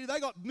people in the city. They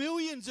got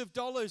millions of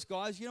dollars,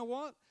 guys. You know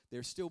what?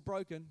 They're still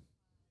broken.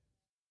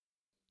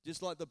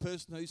 Just like the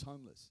person who's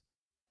homeless.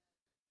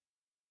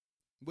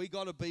 We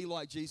got to be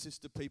like Jesus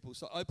to people.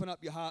 So open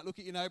up your heart. Look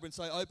at your neighbor and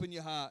say, open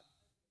your heart.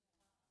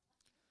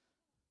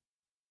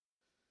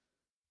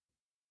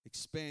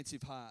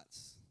 Expansive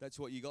hearts. That's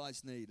what you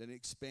guys need, an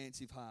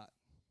expansive heart.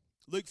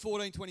 Luke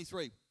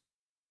 14:23.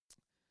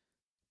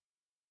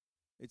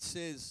 It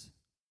says,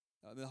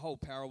 the whole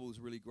parable is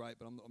really great,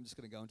 but I'm just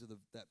going to go into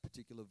that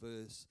particular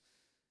verse.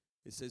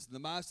 It says, the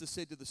master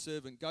said to the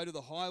servant, go to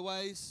the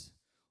highways,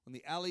 on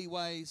the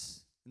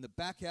alleyways, in the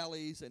back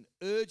alleys, and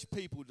urge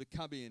people to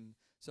come in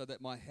so that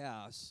my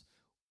house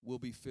will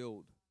be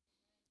filled.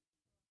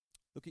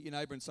 Look at your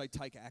neighbor and say,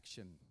 take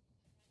action.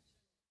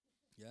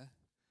 Yeah?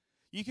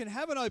 You can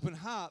have an open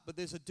heart, but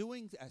there's a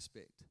doing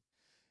aspect.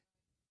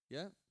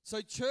 Yeah?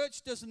 So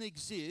church doesn't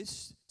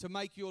exist to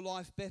make your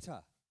life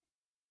better.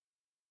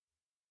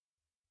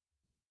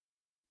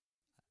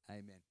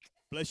 Amen.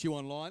 Bless you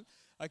online.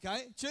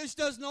 Okay? Church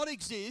does not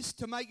exist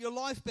to make your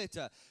life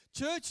better.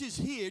 Church is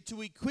here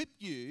to equip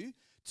you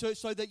so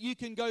that you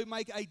can go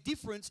make a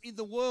difference in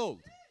the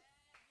world.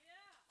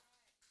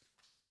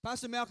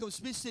 Pastor Malcolm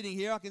Smith sitting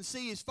here, I can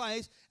see his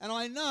face, and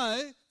I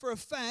know for a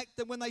fact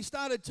that when they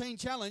started Teen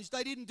Challenge,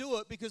 they didn't do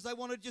it because they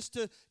wanted just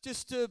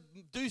to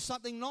do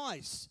something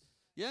nice.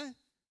 Yeah?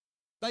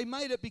 They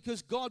made it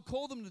because God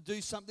called them to do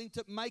something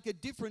to make a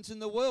difference in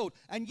the world.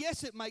 And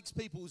yes, it makes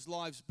people's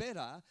lives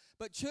better,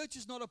 but church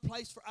is not a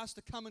place for us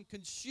to come and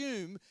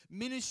consume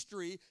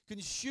ministry,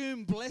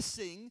 consume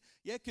blessing,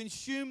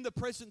 consume the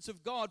presence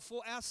of God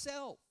for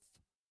ourselves.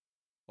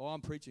 Oh,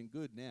 I'm preaching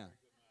good now.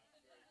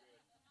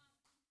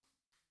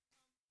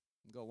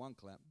 I've got one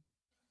clap.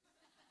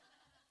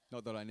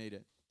 Not that I need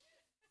it.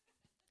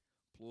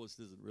 Applause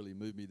doesn't really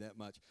move me that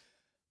much.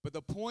 But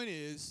the point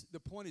is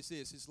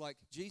this. It's like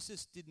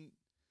Jesus didn't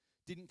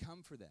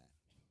come for that.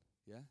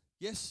 Yeah?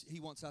 Yes, he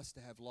wants us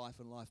to have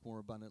life and life more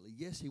abundantly.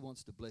 Yes, he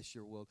wants to bless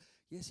your world.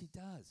 Yes, he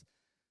does.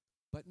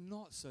 But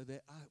not so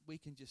that we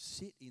can just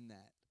sit in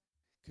that,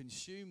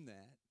 consume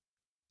that,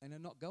 and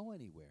then not go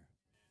anywhere.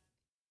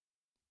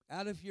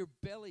 Out of your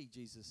belly,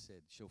 Jesus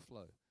said, shall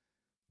flow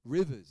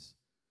rivers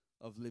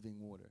of living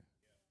water.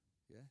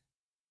 Yeah?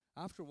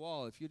 After a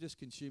while, if you're just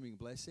consuming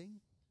blessing,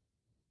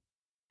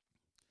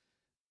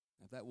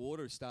 if that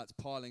water starts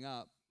piling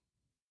up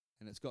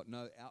and it's got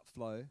no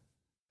outflow,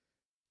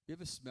 you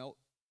ever smelt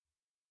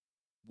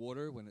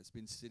water when it's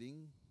been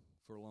sitting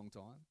for a long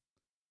time?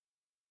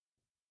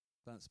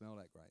 Doesn't smell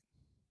that great.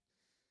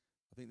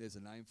 I think there's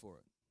a name for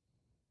it.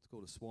 It's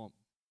called a swamp.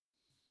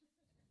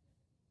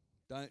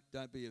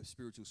 Don't be a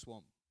spiritual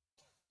swamp.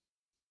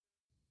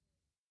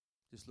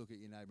 Just look at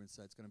your neighbor and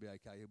say, it's going to be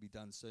okay. He'll be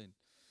done soon.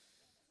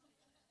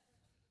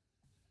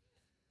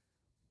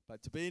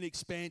 But to be an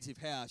expansive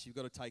house, you've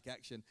got to take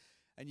action.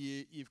 And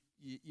you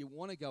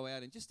want to go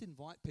out and just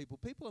invite people.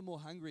 People are more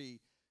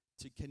hungry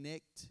to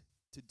connect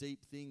to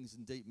deep things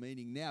and deep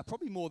meaning now,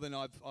 probably more than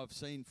I've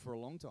seen for a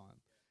long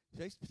time,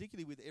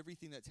 particularly with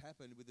everything that's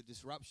happened with the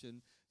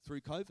disruption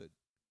through COVID.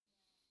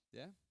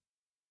 Yeah?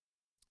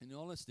 In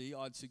honesty,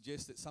 I'd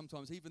suggest that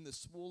sometimes even the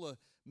smaller,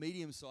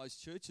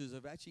 medium-sized churches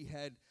have actually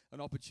had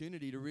an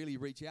opportunity to really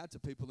reach out to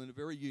people in a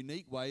very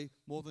unique way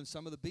more than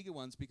some of the bigger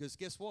ones, because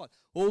guess what?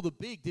 All the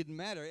big didn't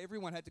matter.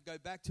 Everyone had to go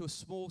back to a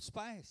small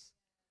space.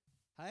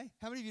 Hey?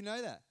 How many of you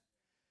know that?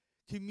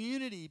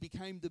 Community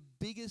became the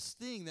biggest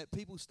thing that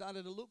people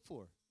started to look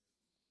for.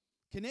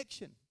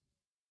 Connection.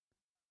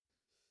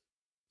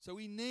 So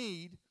we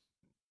need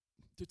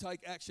to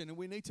take action, and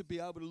we need to be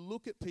able to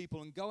look at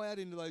people and go out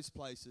into those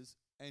places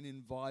and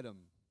invite them.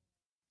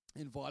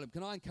 Invite them.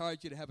 Can I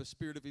encourage you to have a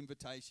spirit of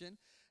invitation,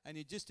 and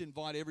you just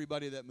invite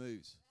everybody that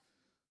moves?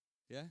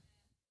 Yeah?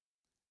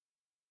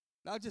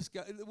 They'll just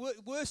go. The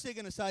worst they're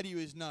going to say to you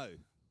is no.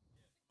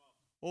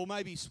 Or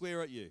maybe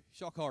swear at you.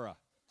 Shock horror.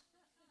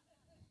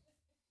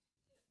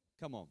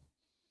 Come on.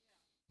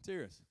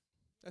 Serious.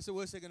 That's the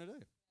worst they're going to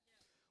do.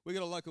 We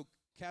got a local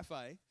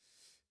cafe,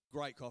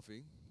 great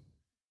coffee.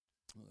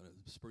 I'm going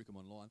to spruik them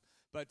online.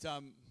 But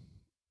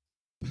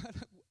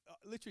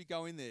literally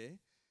go in there,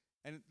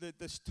 and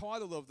the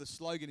title of the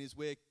slogan is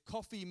Where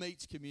Coffee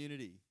Meets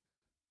Community.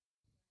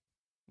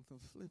 I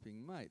thought,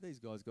 flipping, mate, these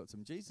guys got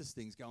some Jesus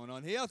things going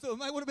on here. I thought,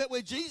 mate, what about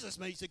where Jesus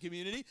meets the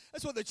community?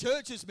 That's what the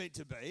church is meant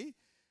to be.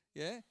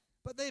 Yeah?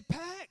 But they're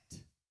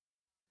packed.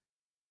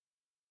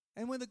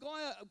 And when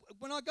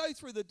when I go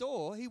through the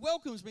door, he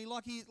welcomes me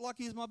like he's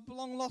my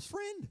long-lost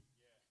friend. Yeah.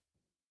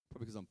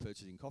 Probably because I'm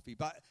purchasing coffee.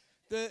 But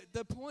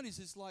the point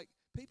is like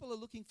people are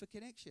looking for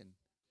connection.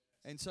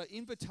 And so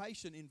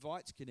invitation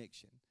invites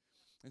connection.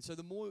 And so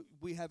the more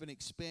we have if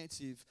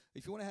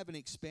you want to have an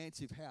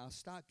expansive house,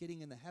 start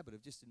getting in the habit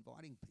of just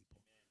inviting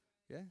people.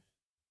 Yeah?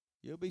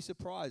 You'll be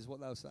surprised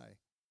what they'll say.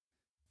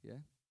 Yeah?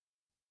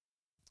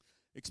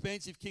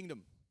 Expansive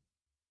kingdom.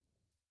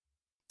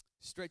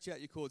 Stretch out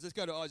your cords. Let's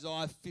go to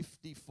Isaiah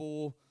 54.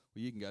 Well,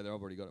 you can go there.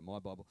 I've already got it in my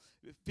Bible.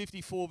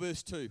 54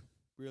 verse 2.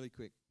 Really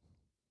quick.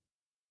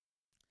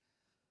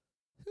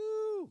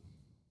 Whew.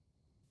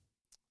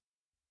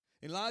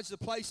 Enlarge the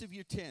place of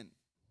your tent.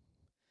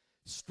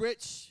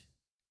 Stretch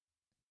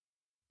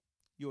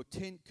your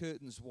tent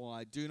curtains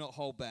wide. Do not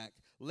hold back.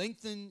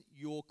 Lengthen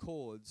your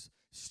cords.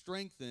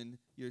 Strengthen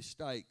your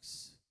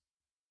stakes.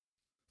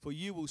 For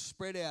you will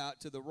spread out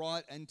to the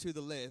right and to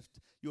the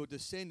left. Your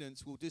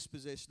descendants will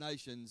dispossess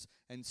nations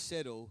and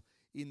settle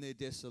in their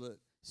desolate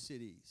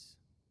cities.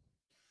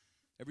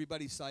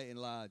 Everybody say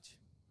enlarge.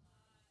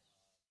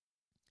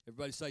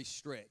 Everybody say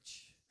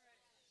stretch.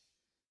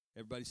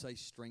 Everybody say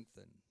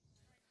strengthen.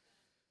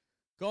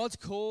 God's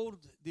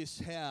called this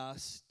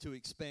house to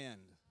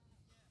expand.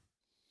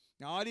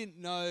 Now, I didn't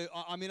know,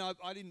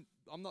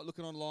 I'm not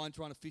looking online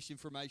trying to fish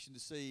information to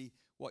see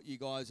what you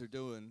guys are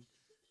doing.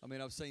 I mean,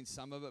 I've seen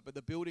some of it, but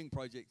the building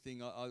project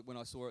thing, when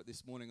I saw it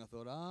this morning, I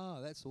thought,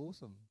 that's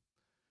awesome.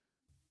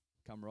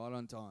 Come right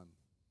on time.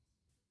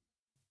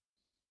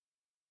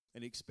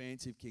 An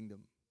expansive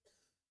kingdom.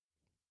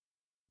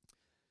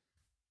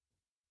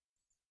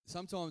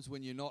 Sometimes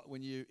when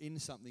you're in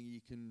something,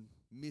 you can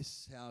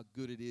miss how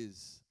good it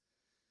is.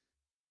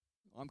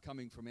 I'm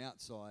coming from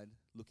outside,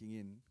 looking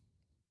in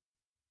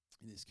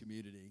this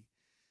community,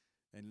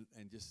 and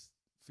just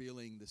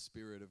feeling the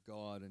Spirit of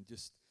God, and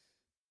just,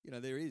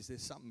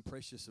 there's something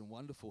precious and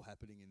wonderful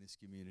happening in this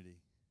community.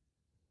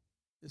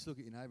 Just look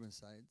at your neighbour and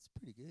say, it's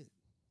pretty good.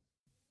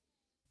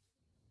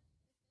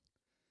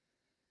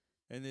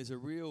 And there's a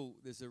real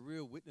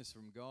witness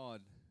from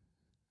God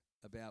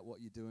about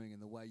what you're doing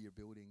and the way you're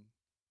building,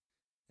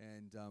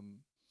 and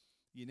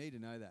you need to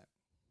know that.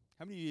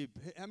 How many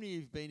of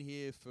you have been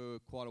here for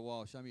quite a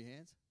while? Show me your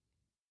hands.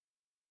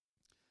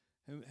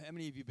 How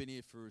many of you have been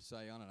here for,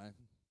 say, I don't know,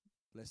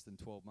 less than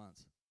 12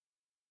 months?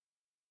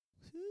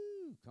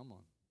 Whew, come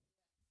on.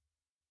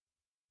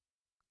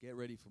 Get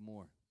ready for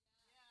more.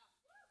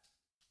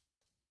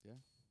 Yeah?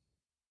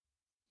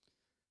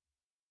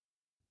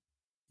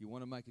 You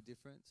want to make a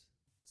difference?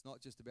 It's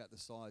not just about the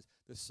size.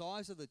 The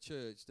size of the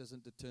church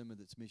doesn't determine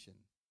its mission.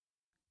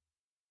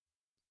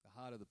 The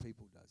heart of the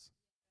people does.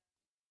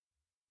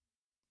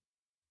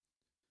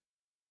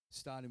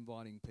 Start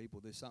inviting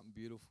people. There's something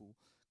beautiful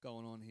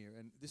going on here.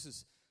 And this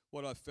is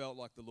what I felt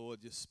like the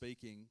Lord just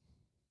speaking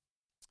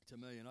to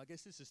me. And I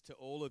guess this is to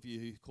all of you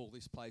who call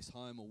this place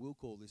home or will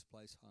call this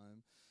place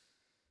home,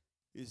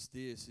 is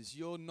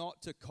you're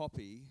not to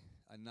copy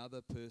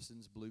another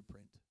person's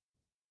blueprint.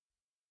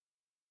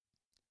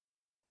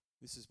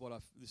 This is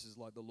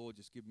like the Lord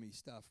just giving me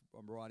stuff.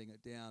 I'm writing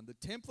it down. The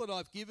template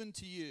I've given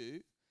to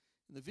you,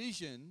 and the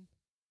vision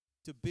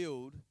to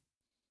build,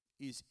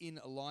 is in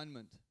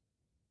alignment.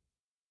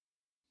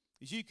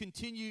 As you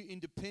continue in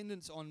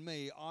dependence on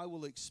me, I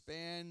will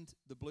expand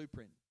the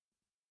blueprint.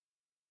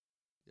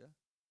 Yeah?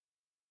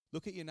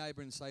 Look at your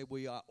neighbor and say,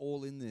 we are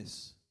all in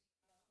this.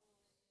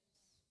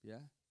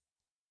 Yeah?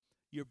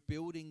 You're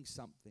building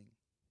something.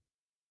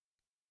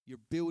 You're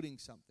building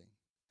something.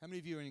 How many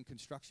of you are in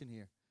construction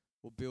here?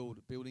 Or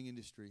building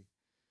industry?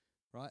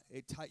 Right?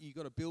 You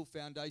got to build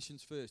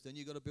foundations first. Then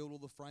you got to build all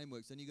the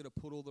frameworks. Then you got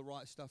to put all the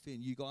right stuff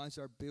in. You guys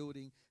are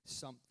building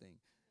something.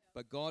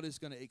 But God is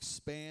going to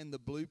expand the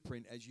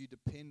blueprint as you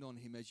depend on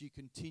Him, as you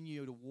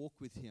continue to walk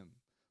with Him.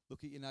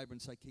 Look at your neighbor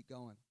and say, keep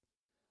going.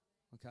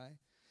 Okay?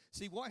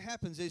 See, what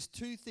happens, there's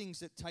two things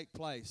that take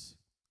place.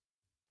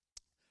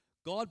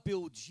 God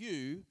builds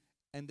you,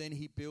 and then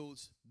He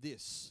builds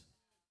this.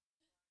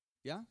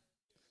 Yeah?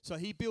 So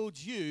He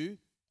builds you,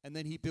 and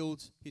then He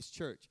builds His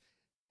church.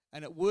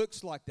 And it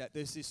works like that.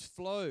 There's this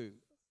flow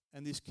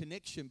and this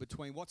connection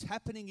between what's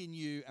happening in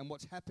you and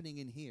what's happening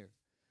in here.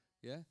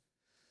 Yeah?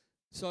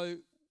 So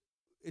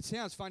it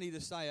sounds funny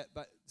to say it,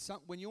 but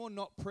when you're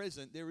not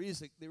present, there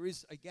is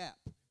a gap.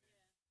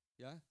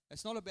 Yeah?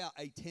 It's not about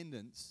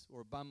attendance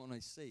or a bum on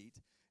a seat.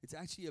 It's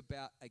actually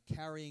about a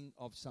carrying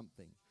of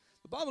something.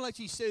 The Bible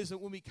actually says that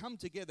when we come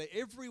together,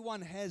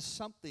 everyone has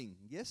something.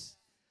 Yes?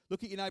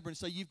 Look at your neighbor and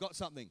say, you've got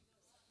something.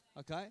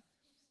 Okay?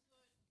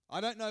 I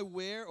don't know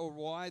where or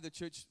why the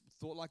church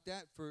thought like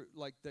that,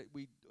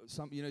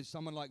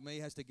 someone like me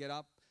has to get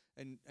up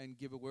and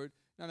give a word.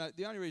 No,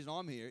 the only reason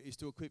I'm here is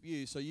to equip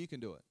you so you can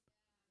do it.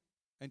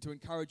 And to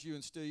encourage you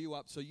and stir you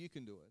up so you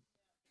can do it.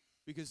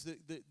 Because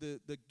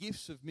the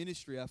gifts of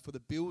ministry are for the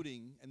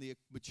building and the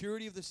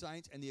maturity of the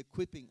saints and the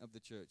equipping of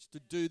the church to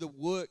do the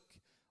work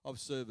of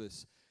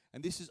service.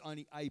 And this is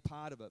only a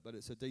part of it, but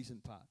it's a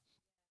decent part.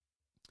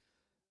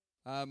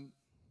 I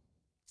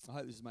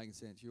hope this is making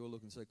sense. You're all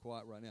looking so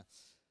quiet right now.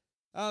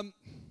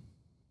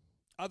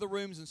 Other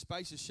rooms and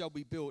spaces shall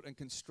be built and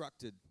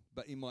constructed,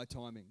 but in my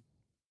timing.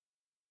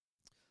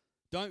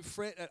 Don't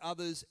fret at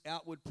others'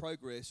 outward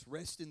progress.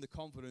 Rest in the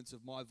confidence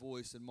of my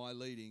voice and my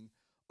leading.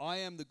 I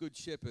am the good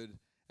shepherd,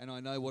 and I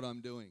know what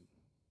I'm doing.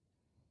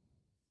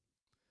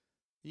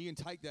 You can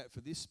take that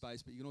for this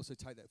space, but you can also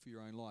take that for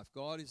your own life.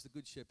 God is the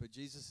good shepherd.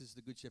 Jesus is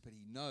the good shepherd.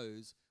 He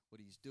knows what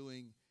he's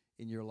doing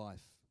in your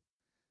life.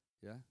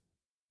 Yeah?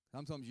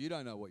 Sometimes you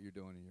don't know what you're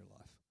doing in your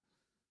life,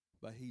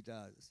 but he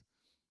does.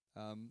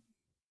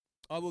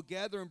 I will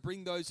gather and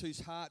bring those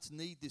whose hearts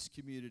need this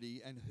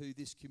community and who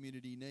this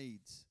community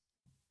needs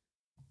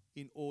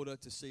in order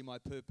to see my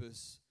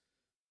purpose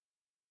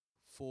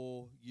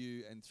for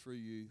you and through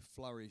you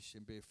flourish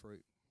and bear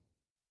fruit.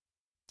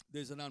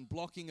 There's an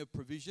unblocking of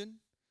provision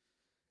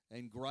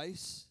and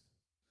grace,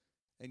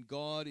 and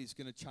God is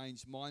going to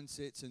change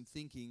mindsets and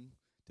thinking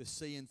to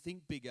see and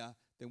think bigger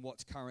than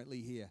what's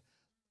currently here.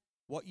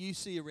 What you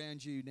see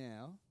around you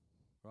now,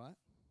 right,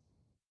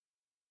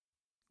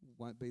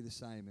 won't be the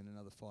same in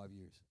another 5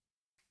 years.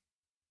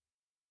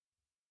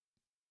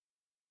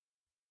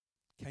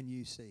 Can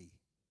you see?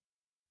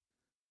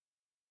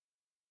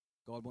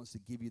 God wants to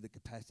give you the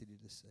capacity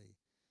to see.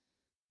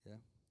 Yeah.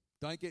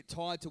 Don't get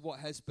tied to what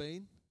has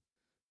been.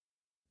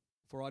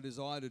 For I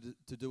desire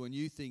to do a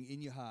new thing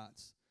in your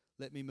hearts.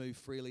 Let me move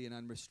freely and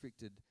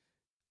unrestricted.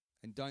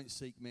 And don't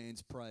seek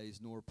man's praise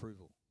nor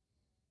approval.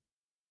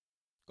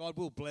 God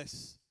will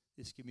bless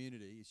this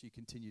community as you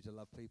continue to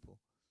love people.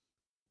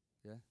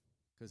 Yeah?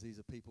 Because he's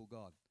a people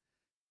God.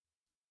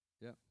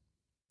 Yeah.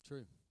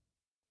 True.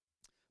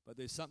 But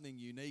there's something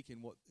unique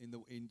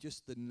in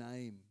just the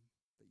name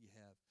that you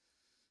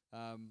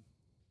have.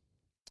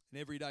 And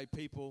everyday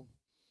people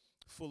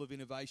full of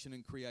innovation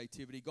and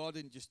creativity. God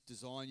didn't just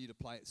design you to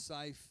play it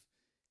safe.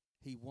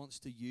 He wants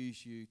to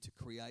use you to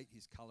create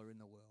his color in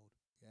the world.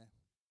 Yeah.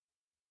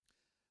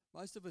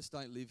 Most of us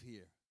don't live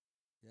here.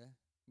 Yeah.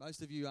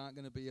 Most of you aren't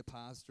going to be a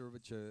pastor of a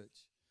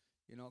church.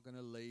 You're not going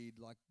to lead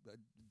like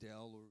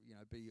Dell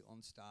or be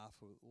on staff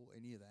or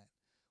any of that.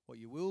 What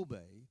you will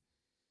be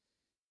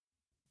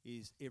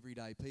is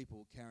everyday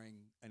people carrying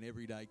an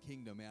everyday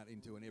kingdom out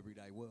into an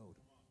everyday world.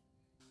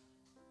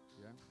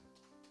 Yeah.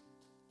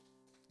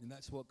 And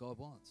that's what God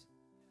wants.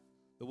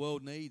 The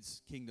world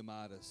needs kingdom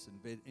artists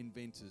and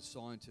inventors,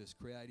 scientists,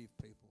 creative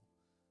people,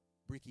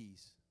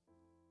 brickies,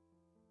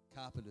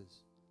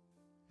 carpenters,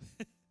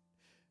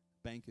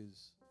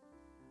 bankers.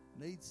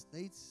 Needs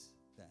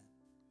that.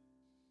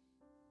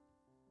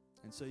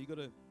 And so you've got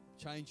to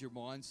change your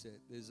mindset.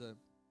 There's a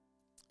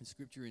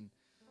scripture in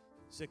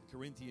 2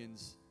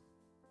 Corinthians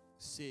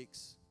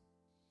 6,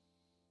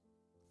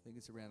 I think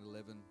it's around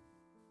 11,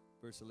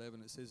 verse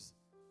 11. It says,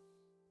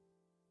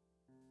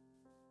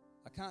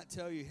 I can't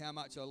tell you how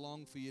much I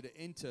long for you to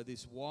enter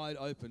this wide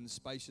open,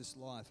 spacious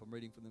life. I'm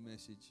reading from the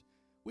Message.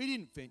 We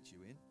didn't fence you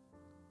in.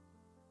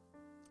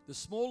 The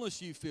smallness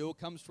you feel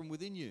comes from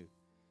within you.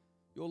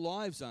 Your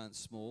lives aren't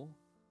small,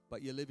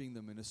 but you're living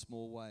them in a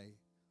small way.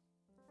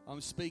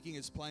 I'm speaking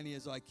as plainly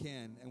as I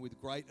can and with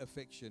great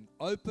affection.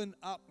 Open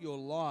up your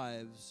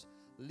lives,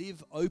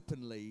 live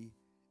openly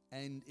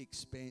and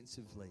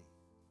expansively.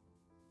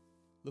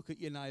 Look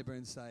at your neighbor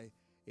and say,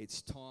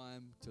 it's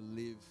time to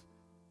live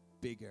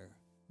bigger.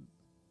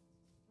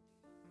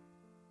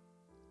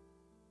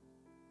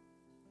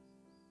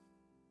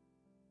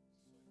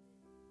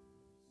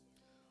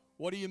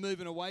 What are you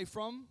moving away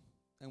from,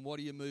 and what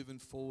are you moving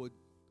forward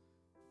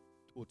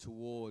or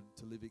toward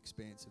to live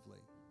expansively?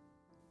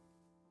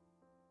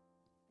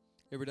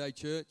 Everyday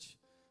Church,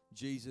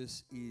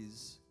 Jesus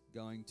is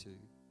going to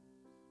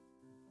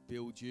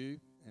build you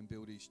and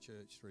build his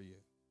church through you.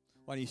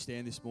 Why don't you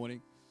stand this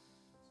morning?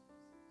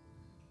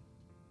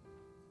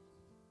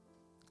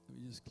 Let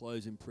me just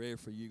close in prayer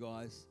for you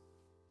guys.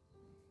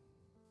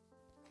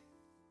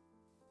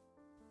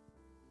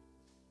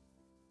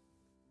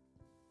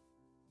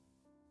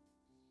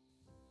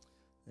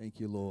 Thank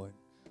you, Lord.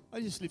 I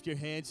just lift your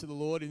hands to the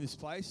Lord in this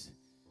place,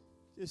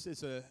 just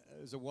as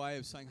a way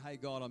of saying, hey,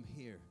 God, I'm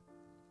here.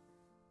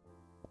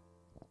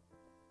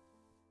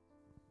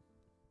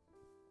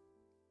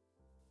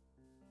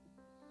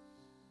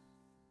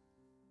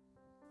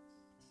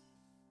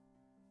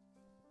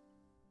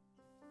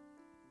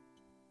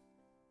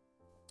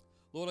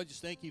 Lord, I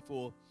just thank you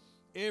for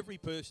every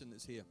person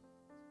that's here.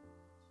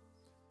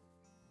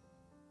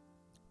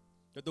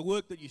 That the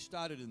work that you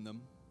started in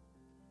them,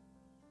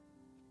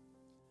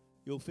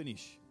 you'll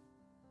finish.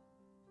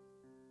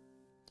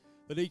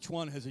 That each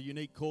one has a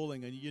unique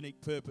calling and a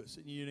unique purpose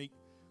and a unique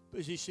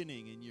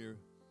positioning in your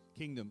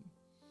kingdom.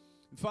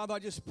 And Father, I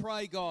just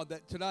pray, God,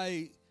 that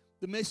today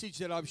the message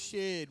that I've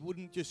shared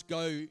wouldn't just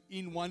go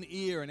in one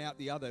ear and out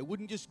the other. It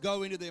wouldn't just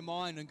go into their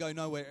mind and go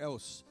nowhere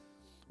else.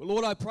 Well,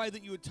 Lord, I pray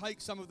that you would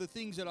take some of the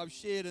things that I've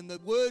shared and the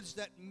words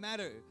that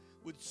matter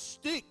would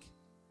stick,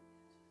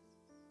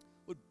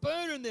 would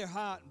burn in their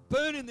heart,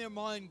 burn in their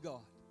mind,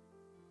 God.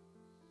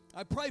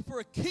 I pray for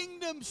a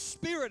kingdom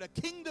spirit, a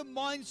kingdom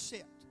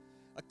mindset,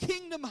 a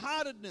kingdom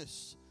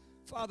heartedness,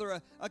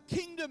 Father, a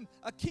kingdom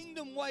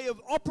way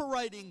of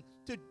operating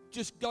to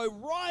just go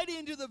right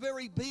into the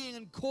very being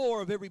and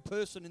core of every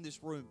person in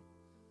this room.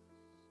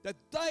 That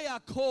they are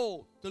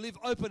called to live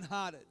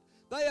open-hearted.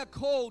 They are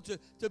called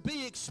to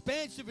be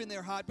expansive in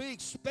their heart, be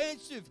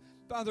expansive,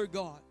 Father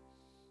God,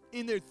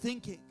 in their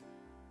thinking.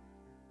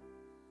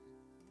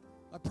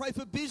 I pray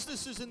for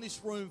businesses in this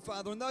room,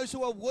 Father, and those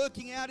who are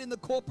working out in the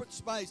corporate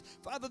space.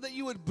 Father, that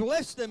you would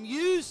bless them,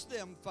 use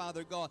them,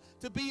 Father God,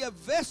 to be a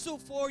vessel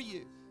for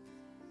you,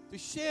 to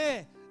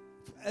share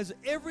as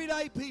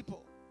everyday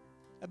people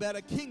about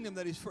a kingdom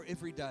that is for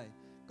every day.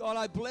 God,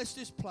 I bless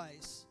this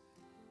place,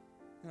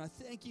 and I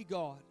thank you,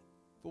 God,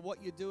 for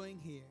what you're doing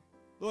here.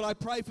 Lord, I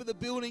pray for the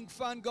building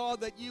fund,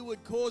 God, that you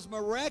would cause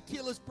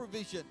miraculous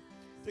provision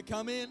to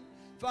come in.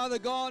 Father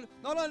God,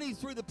 not only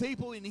through the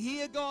people in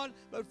here, God,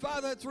 but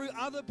Father, through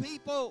other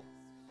people.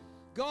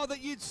 God, that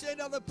you'd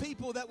send other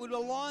people that would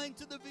align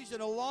to the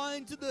vision,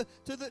 align to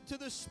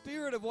the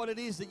spirit of what it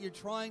is that you're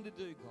trying to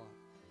do, God.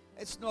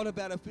 It's not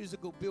about a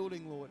physical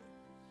building, Lord.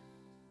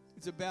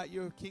 It's about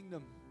your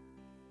kingdom.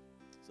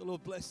 So,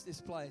 Lord, bless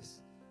this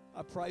place.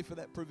 I pray for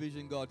that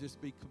provision, God, just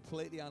be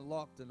completely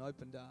unlocked and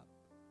opened up.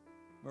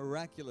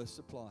 Miraculous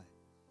supply.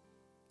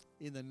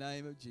 In the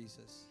name of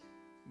Jesus.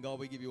 God,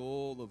 we give you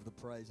all of the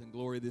praise and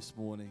glory this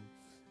morning.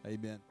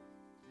 Amen.